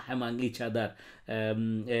salah among each other.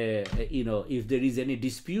 If there is any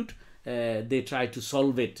dispute, they try to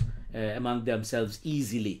solve it among themselves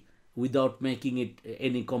easily without making it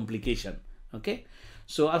any complication. Okay,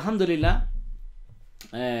 so alhamdulillah,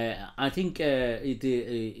 I think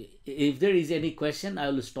if there is any question, I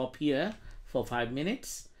will stop here for 5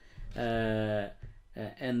 minutes, and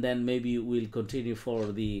then maybe we'll continue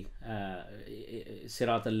for the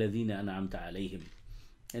Sirat al-Ladhina an'amta alayhim.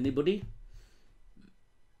 Anybody?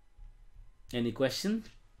 Any question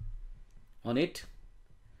on it?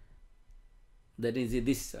 That is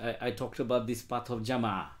this. I talked about this path of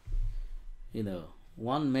Jama'ah.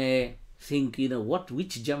 One may think, which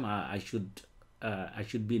Jama'ah I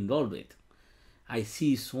should be involved with. I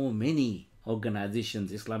see so many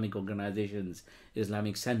organizations, Islamic organizations,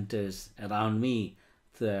 Islamic centers around me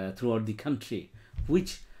throughout the country.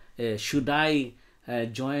 Which should I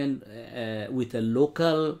join with a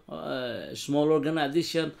local small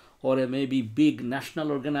organization, or a maybe big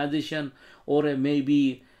national organization, or a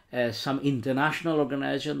maybe some international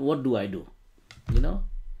organization? What do I do? Do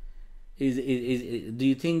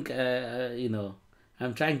you think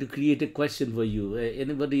I'm trying to create a question for you?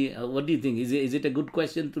 Anybody? What do you think? Is it a good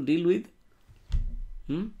question to deal with?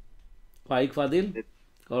 Faik Fadil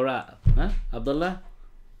or Abdullah?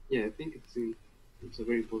 Yeah, I think it's a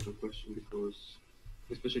very important question, because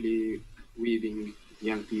especially we being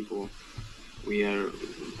young people, we are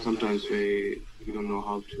sometimes we don't know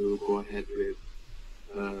how to go ahead with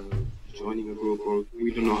joining a group, or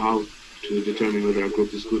we don't know how to determine whether a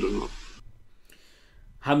group is good or not.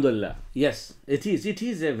 Alhamdulillah. Yes, it is. It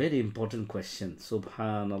is a very important question.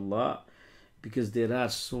 Subhanallah, because there are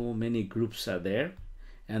so many groups are there,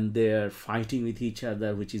 and they are fighting with each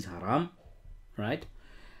other, which is haram, right?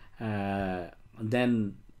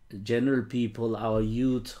 Then general people, our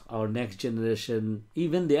youth, our next generation,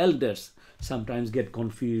 even the elders sometimes get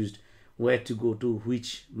confused where to go to,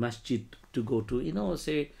 which masjid to go to.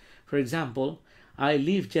 Say, for example, I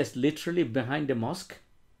live just literally behind a mosque,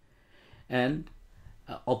 and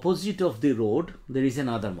opposite of the road there is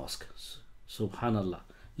another mosque. Subhanallah,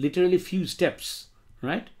 literally few steps,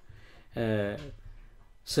 right? And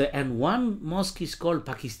one mosque is called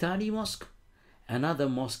Pakistani mosque, another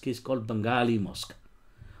mosque is called Bengali mosque,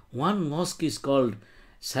 one mosque is called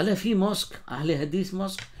Salafi mosque, Ahle Hadith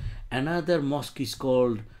mosque, another mosque is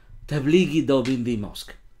called Tablighi Dawbindi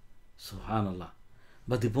mosque. Subhanallah.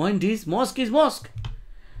 But the point is, mosque is mosque.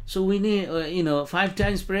 So we need 5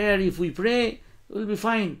 times prayer. If we pray, we'll be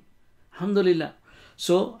fine. Alhamdulillah.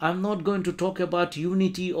 So I'm not going to talk about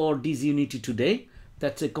unity or disunity today.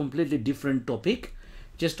 That's a completely different topic.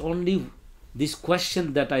 Just only this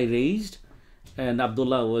question that I raised, and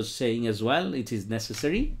Abdullah was saying as well, it is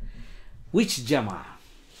necessary. Which Jama'ah?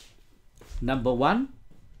 Number 1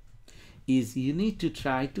 is you need to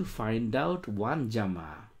try to find out one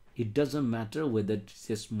Jama'ah. It doesn't matter whether it's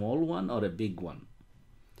a small one or a big one.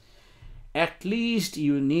 At least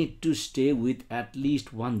you need to stay with at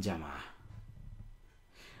least one Jama'ah.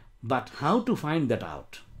 But how to find that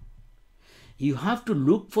out? You have to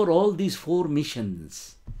look for all these 4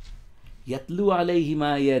 missions. يَتْلُو عَلَيْهِمْ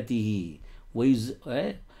آيَاتِهِ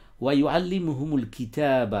وَيُعَلِّمُهُمُ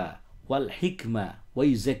الْكِتَابَ وَالْحِكْمَةَ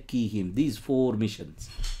وَيُزَكِّيهِمْ. These 4 missions,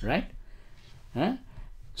 right?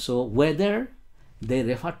 So whether they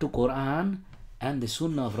refer to Quran and the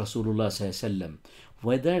Sunnah of Rasulullah sallallahu alaihi wasallam,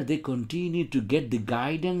 whether they continue to get the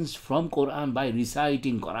guidance from Quran by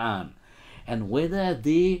reciting Quran, and whether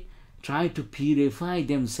they try to purify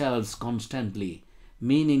themselves constantly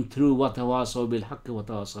meaning through وَتَوَاصَوْا بِالْحَقِّ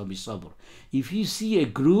وَتَوَاصَوْا بِالصَّبْرِ. If you see a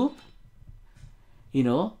group,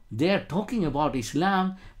 they are talking about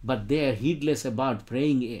Islam, but they are heedless about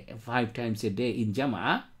praying 5 times a day in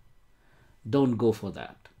Jama'ah, don't go for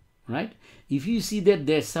that, right? If you see that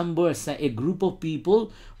there's a group of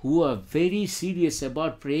people who are very serious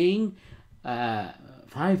about praying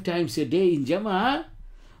 5 times a day in Jama'ah,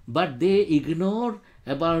 but they ignore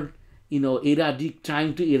about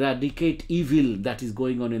trying to eradicate evil that is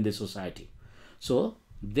going on in the society. So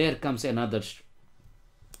there comes another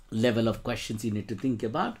level of questions you need to think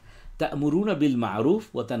about. تَأْمُرُونَ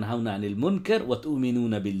بِالْمَعْرُوفِ وَتَنْهَوْنَ عَنِ الْمُنْكَرِ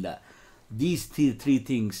وَتُؤْمِنُونَ بِاللَّهِ. These three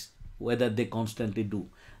things, whether they constantly do,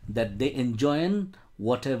 that they enjoin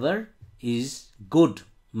whatever is good,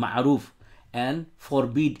 ma'ruf, and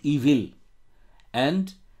forbid evil,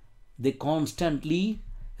 and they constantly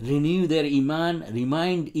renew their iman,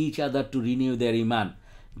 remind each other to renew their iman.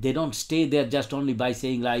 They don't stay there just only by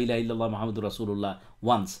saying La ilaha illallah Muhammadur Rasulullah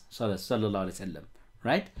once, sallallahu alaihi wasallam,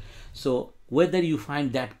 right? So whether you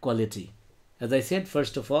find that quality, as I said,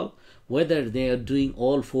 first of all, whether they are doing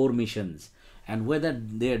all 4 missions, and whether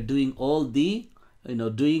they are doing all the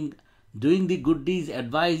doing the good deeds,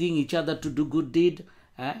 advising each other to do good deed,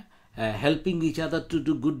 helping each other to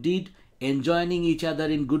do good deed, enjoining each other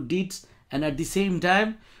in good deeds, and at the same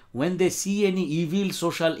time, when they see any evil,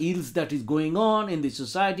 social ills that is going on in the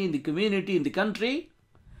society, in the community, in the country,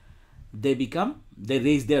 they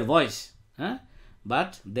raise their voice.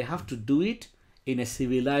 But they have to do it in a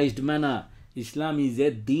civilized manner. Islam is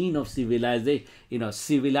a deen of civilization,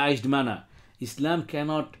 civilized manner. Islam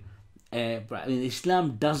cannot,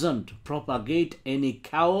 Islam doesn't propagate any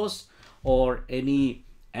chaos or any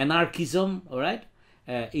anarchism, all right?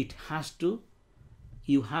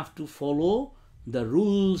 You have to follow the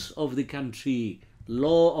rules of the country,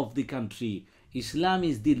 law of the country. Islam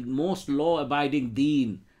is the most law-abiding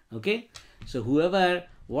deen, okay? So whoever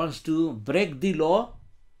wants to break the law,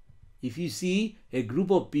 if you see a group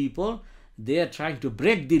of people, they are trying to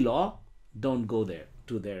break the law, don't go there.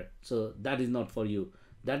 So that is not for you.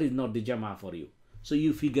 That is not the Jama'ah for you. So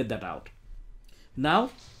you figure that out. Now,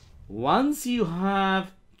 once you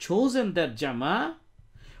have chosen that Jama'ah,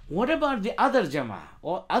 what about the other Jama'ah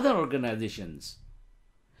or other organizations?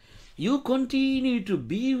 You continue to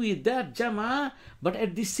be with that Jama'ah, but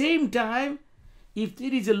at the same time, if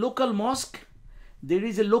there is a local mosque, there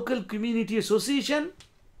is a local community association,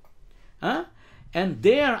 and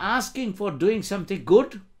they are asking for doing something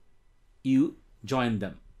good, you join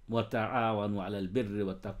them. وَتَعَاوَنُوا عَلَى الْبِرِّ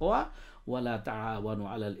وَالتَّقْوَى وَلَا تَعَاوَنُوا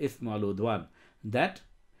عَلَى الْإِثْمِ وَالْعُدْوَانِ. That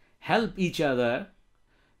help each other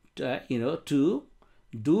to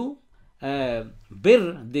do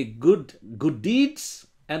the good deeds,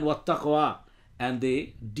 and wattaqwa, and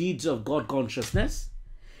the deeds of God consciousness,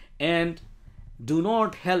 and do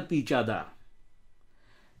not help each other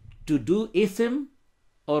to do ithm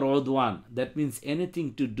or udwan. That means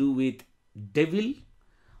anything to do with devil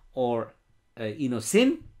or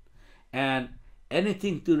sin, and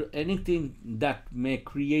anything that may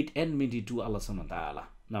create enmity to Allah subhanahu wa ta'ala.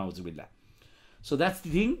 Na'udzubillah. So that's the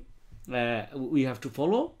thing we have to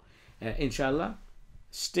follow. Inshallah,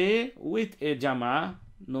 stay with a Jama'ah,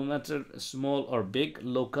 no matter small or big,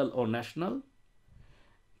 local or national,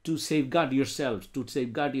 to safeguard yourselves, to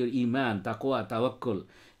safeguard your iman, taqwa, tawakkul.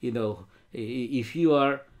 If you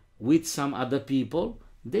are with some other people,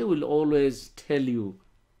 they will always tell you,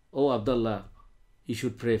 oh Abdullah, you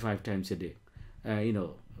should pray 5 times a day.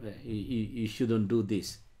 You shouldn't do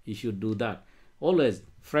this, you should do that. Always,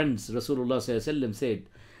 friends, Rasulullah said,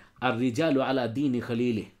 Ar-rijalu ala dini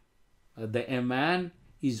khalili. A man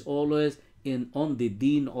is always on the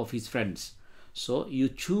deen of his friends. So you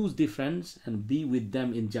choose the friends and be with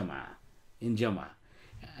them in Jama'ah.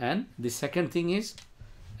 And the second thing is,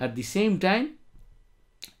 at the same time,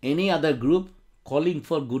 any other group calling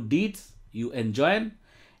for good deeds, you enjoin,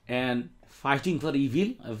 and fighting for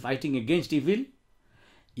evil, fighting against evil,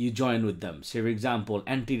 you join with them. Say, for example,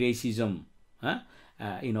 anti-racism,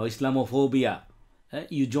 Islamophobia,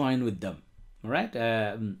 you join with them, right?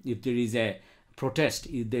 If there is a protest,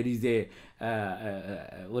 if there is a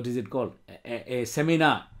what is it called, a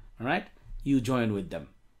seminar, right? You join with them,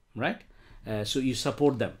 right? So you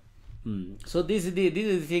support them. So these are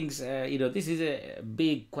the things. This is a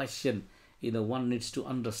big question. One needs to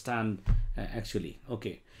understand actually.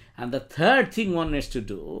 Okay, and the third thing one needs to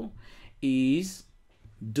do is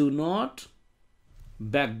do not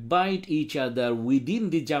backbite each other within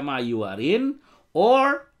the Jama'ah you are in,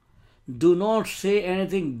 or do not say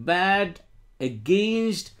anything bad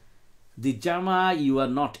against the Jama'ah you are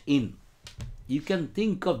not in. You can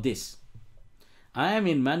think of this. I am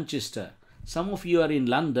in Manchester. some of you are in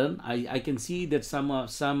London. I can see that some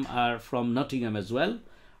are from Nottingham as well,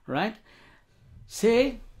 right?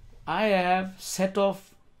 Say I have set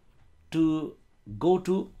off to go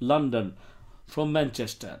to London from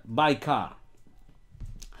Manchester by car.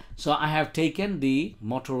 So I have taken the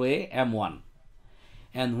motorway M1.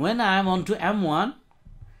 And when I am onto M1,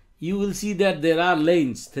 you will see that there are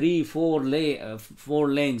lanes, 4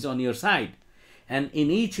 lanes on your side. And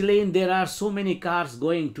in each lane, there are so many cars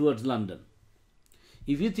going towards London.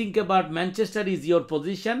 If you think about Manchester is your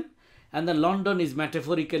position, and then London is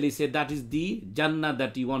metaphorically said that is the Jannah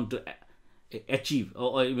that you want to achieve,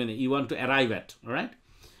 or even you want to arrive at, all right?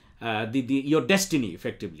 Your destiny,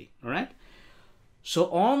 effectively, all right?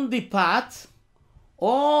 So on the path,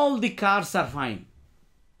 all the cars are fine,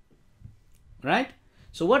 right?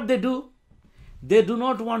 So what they do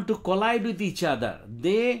not want to collide with each other.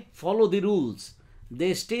 They follow the rules.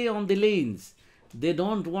 They stay on the lanes. They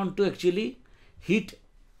don't want to actually hit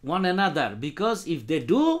one another, because if they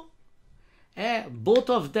do, both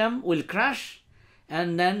of them will crash,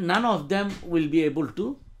 and then none of them will be able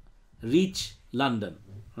to reach London,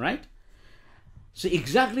 right? So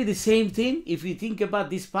exactly the same thing, if we think about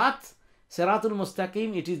this path, Siratul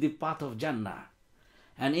Mustaqim, it is the path of Jannah.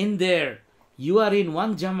 And in there, you are in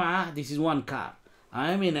one Jama'ah, this is one car.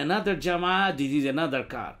 I am in another Jama'ah, this is another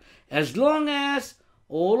car. As long as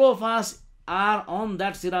all of us are on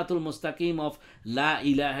that Siratul Mustaqim of La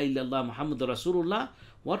ilaha illallah Muhammadur Rasulullah,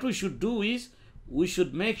 what we should do is, we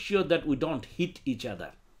should make sure that we don't hit each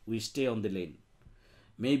other. We stay on the lane.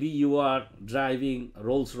 Maybe you are driving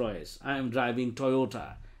Rolls Royce, I am driving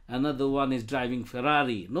Toyota, another one is driving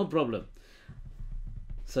Ferrari, no problem.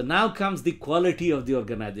 So now comes the quality of the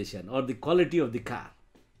organization or the quality of the car.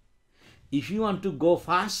 If you want to go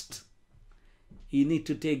fast, you need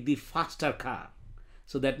to take the faster car.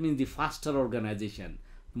 So that means the faster organization,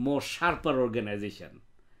 more sharper organization.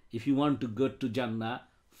 If you want to go to Jannah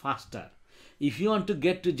faster. If you want to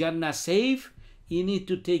get to Jannah safe, you need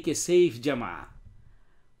to take a safe Jama'ah,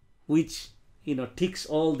 which, ticks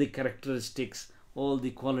all the characteristics, all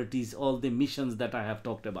the qualities, all the missions that I have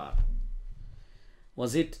talked about.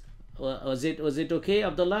 Was it okay,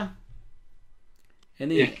 Abdullah?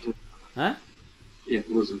 Yeah. Huh? Yeah,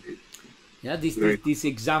 it was okay. Yeah, this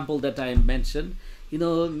example that I mentioned,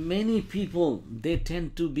 many people, they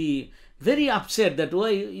tend to be very upset that,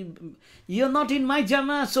 why you're not in my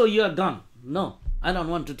Jama'ah, so you are gone. No, I don't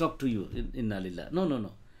want to talk to you. Inna lillah.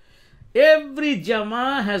 No. Every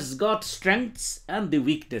Jama'ah has got strengths and the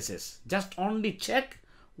weaknesses. Just only check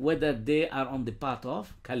whether they are on the path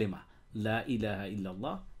of kalima. La ilaha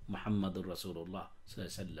illallah Muhammadur Rasulullah sallallahu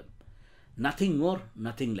alaihi wasallam. Nothing more,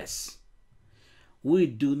 nothing less. We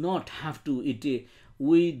do not have the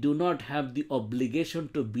obligation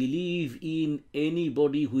to believe in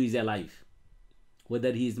anybody who is alive,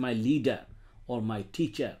 whether he is my leader or my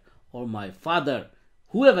teacher or my father,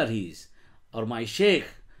 whoever he is, or my sheikh,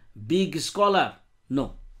 big scholar.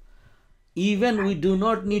 No. Even we do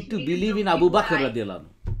not need to believe in Abu Bakr radiallahu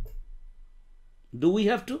anhu. Do we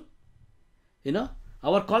have to?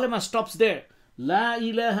 Our kalima stops there. La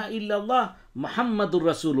ilaha illallah Muhammadur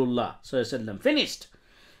Rasulullah sallallahu alaihi wasallam. Finished.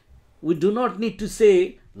 We do not need to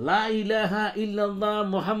say La ilaha illallah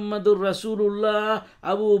Muhammadur Rasulullah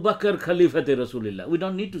Abu Bakr Khalifati Rasulullah. We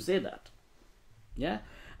don't need to say that. Yeah.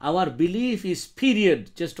 Our belief is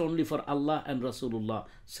period, just only for Allah and Rasulullah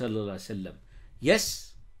sallallahu alaihi wasallam.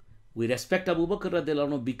 Yes, we respect Abu Bakr radiallahu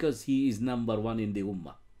anhu because he is number one in the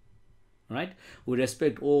ummah. Right? We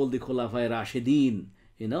respect all the Khulafai Rashideen,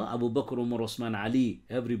 Abu Bakr, Umar, Osman, Ali,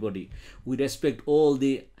 everybody. We respect all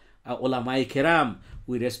the Ulama Kiram.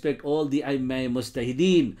 We respect all the Aimai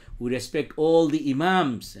Mustahideen. We respect all the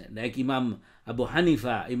Imams, like Imam Abu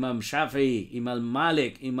Hanifa, Imam Shafi'i, Imam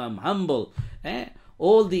Malik, Imam Hanbal,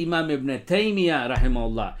 all the Imam Ibn Taymiyyah,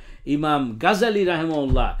 rahimahullah, Imam Ghazali,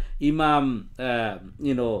 rahimahullah, Imam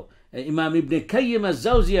Ibn Qayyim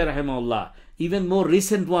al-Zawziyah, rahimahullah, even more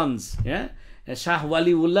recent ones, Shah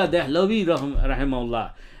Waliullah Dehlawi,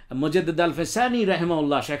 rahimahullah, Mujaddid al-Fasani,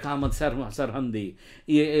 rahimahullah, Sheikh Ahmad Sarhandi,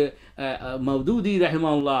 Mawdudi,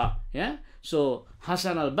 rahimahullah, so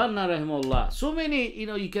Hassan al-Banna, rahimahullah, so many,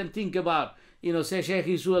 you can think about, say Sheikh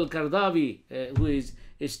Isu al-Kardawi, who is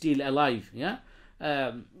still alive,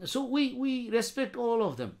 so we respect all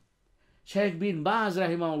of them. Sheikh bin Baz,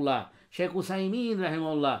 rahimahullah, Sheikh Usaymin,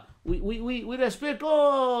 rahimahullah, we respect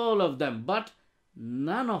all of them, but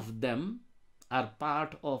none of them are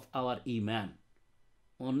part of our Iman.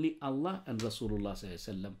 Only Allah and Rasulullah sallallahu alaihi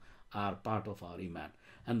wasallam are part of our Iman.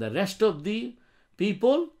 And the rest of the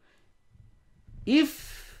people,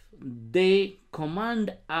 if they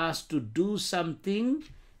command us to do something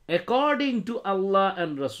according to Allah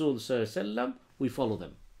and Rasul sallallahu, we follow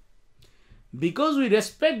them. Because we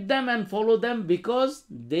respect them and follow them, because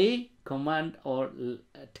they command or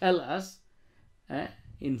tell us,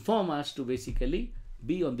 inform us to basically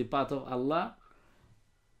be on the path of Allah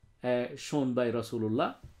shown by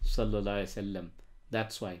Rasulullah sallallahu alaihi wasallam.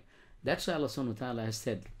 That's why Allah subhanahu wa ta'ala has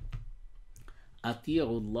said, Ati'u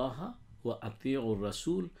Allah wa ati'u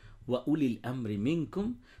Rasul wa ulil amri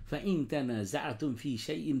minkum fa in tanaza'tum fi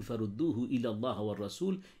shay'in farudduhu ila Allah wa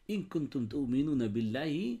Rasul in kuntum tu'minuna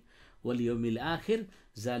billahi wal yawmil akhir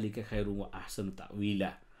zalika khairun wa ahsanu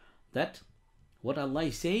ta'wila. That what Allah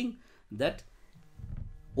is saying, that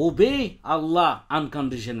obey Allah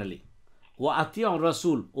unconditionally, wa ati'u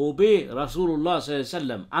Rasul, obey Rasulullah sallallahu alaihi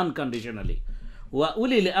wasallam unconditionally, wa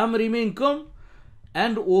ulil amri minkum,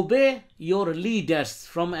 and obey your leaders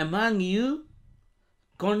from among you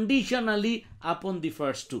conditionally upon the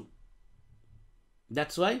first two.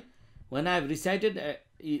 That's why when I have recited,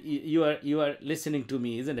 you are listening to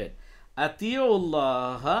me, isn't it? Ati'u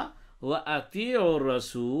Allah wa ati'u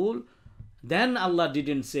Rasul. Then Allah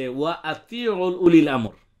didn't say wa ati'u ulil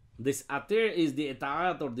amr. This ati' is the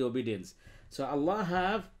ita'at or the obedience. So Allah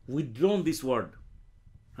have withdrawn this word.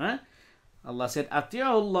 Allah said Ati'u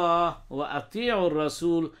Allah wa ati'u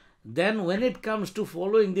Rasul. Then when it comes to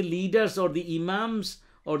following the leaders or the imams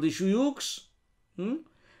or the shuyukhs,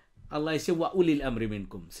 Allah said wa ulil amri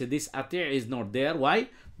minkum. So this ati' is not there. Why?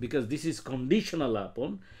 Because this is conditional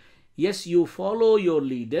upon. Yes, you follow your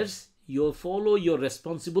leaders, you follow your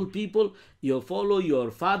responsible people, you follow your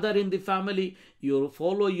father in the family, you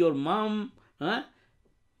follow your mom,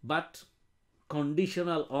 but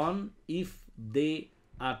conditional on if they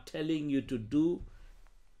are telling you to do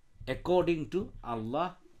according to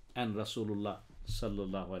Allah and Rasulullah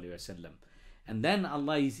sallallahu alaihi wasallam. And then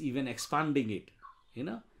Allah is even expanding it,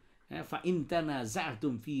 فَإِن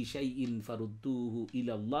تَنَازَعْتُمْ فِي شَيْءٍ فَرُدُّوهُ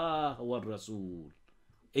إِلَى اللَّهِ وَالرَّسُولِ.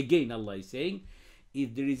 Again Allah is saying,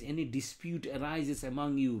 if there is any dispute arises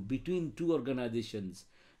among you between two organizations,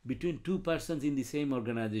 between two persons in the same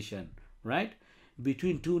organization, right?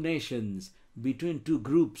 Between two nations, between two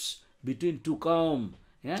groups, between two qawm,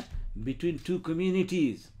 between two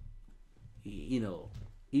communities,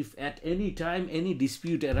 if at any time any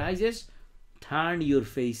dispute arises, turn your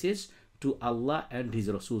faces to Allah and His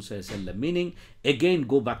Rasul sallallahu alaihi wasallam. Meaning, again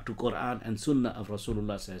go back to Quran and Sunnah of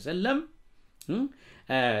Rasulullah sallallahu alaihi wasallam.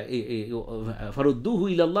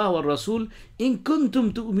 Farudduhu ila Allah wa Rasul in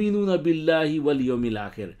kuntum tu'minuna billahi wal yawmil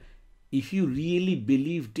akhir. If you really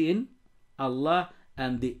believed in Allah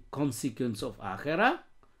and the consequence of akhirah,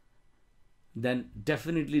 then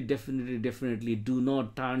definitely do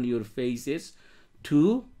not turn your faces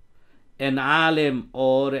to an alim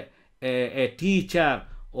or a teacher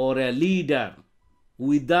or a leader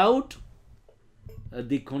without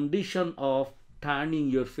the condition of turning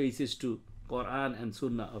your faces to Quran and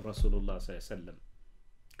Sunnah of Rasulullah sallallahu alaihi wasallam.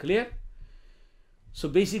 Clear? So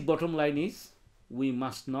basic bottom line is, we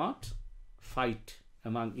must not fight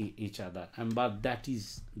among each other. But that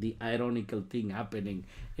is the ironical thing happening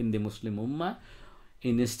in the Muslim Ummah.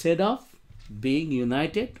 Instead of being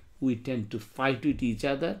united, we tend to fight with each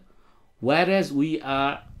other, whereas we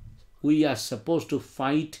are supposed to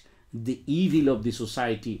fight the evil of the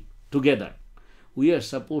society together. We are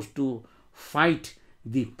supposed to fight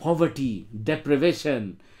the poverty,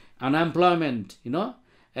 deprivation, unemployment,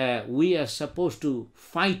 we are supposed to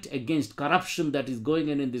fight against corruption that is going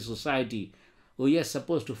on in the society. We are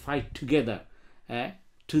supposed to fight together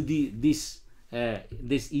to this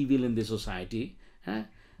evil in the society.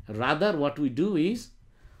 Rather, what we do is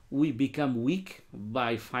we become weak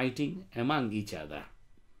by fighting among each other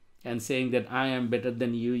and saying that I am better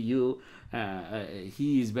than you,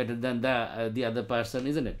 he is better than the other person,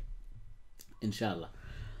 isn't it? Inshallah.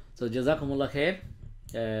 So Jazakumullah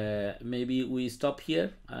khair. Maybe we stop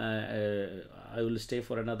here. I will stay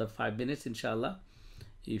for another 5 minutes, inshallah,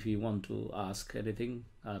 if you want to ask anything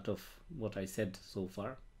out of what I said so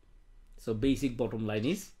far. So basic bottom line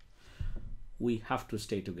is, we have to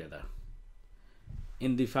stay together.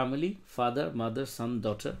 In the family, father, mother, son,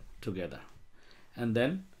 daughter, together. And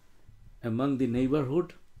then among the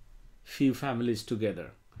neighborhood, few families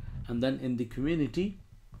together. And then in the community,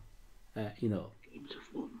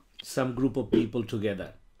 some group of people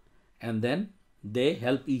together. And then they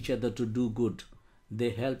help each other to do good. They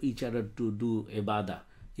help each other to do ibadah.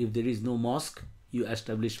 If there is no mosque, you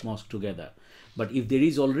establish mosque together. But if there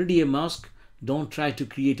is already a mosque, don't try to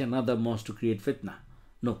create another mosque to create fitna.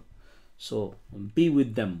 No. So be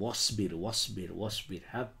with them. Wasbir.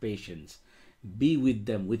 Have patience. Be with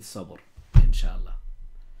them with sabr. Inshallah.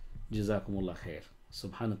 Jazakumullah khair.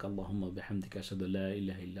 سبحانك اللهم وبحمدك أشهد أن لا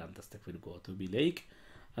إله إلا أنت أستغفرك وأتوب إليك.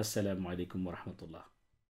 السلام عليكم ورحمة الله.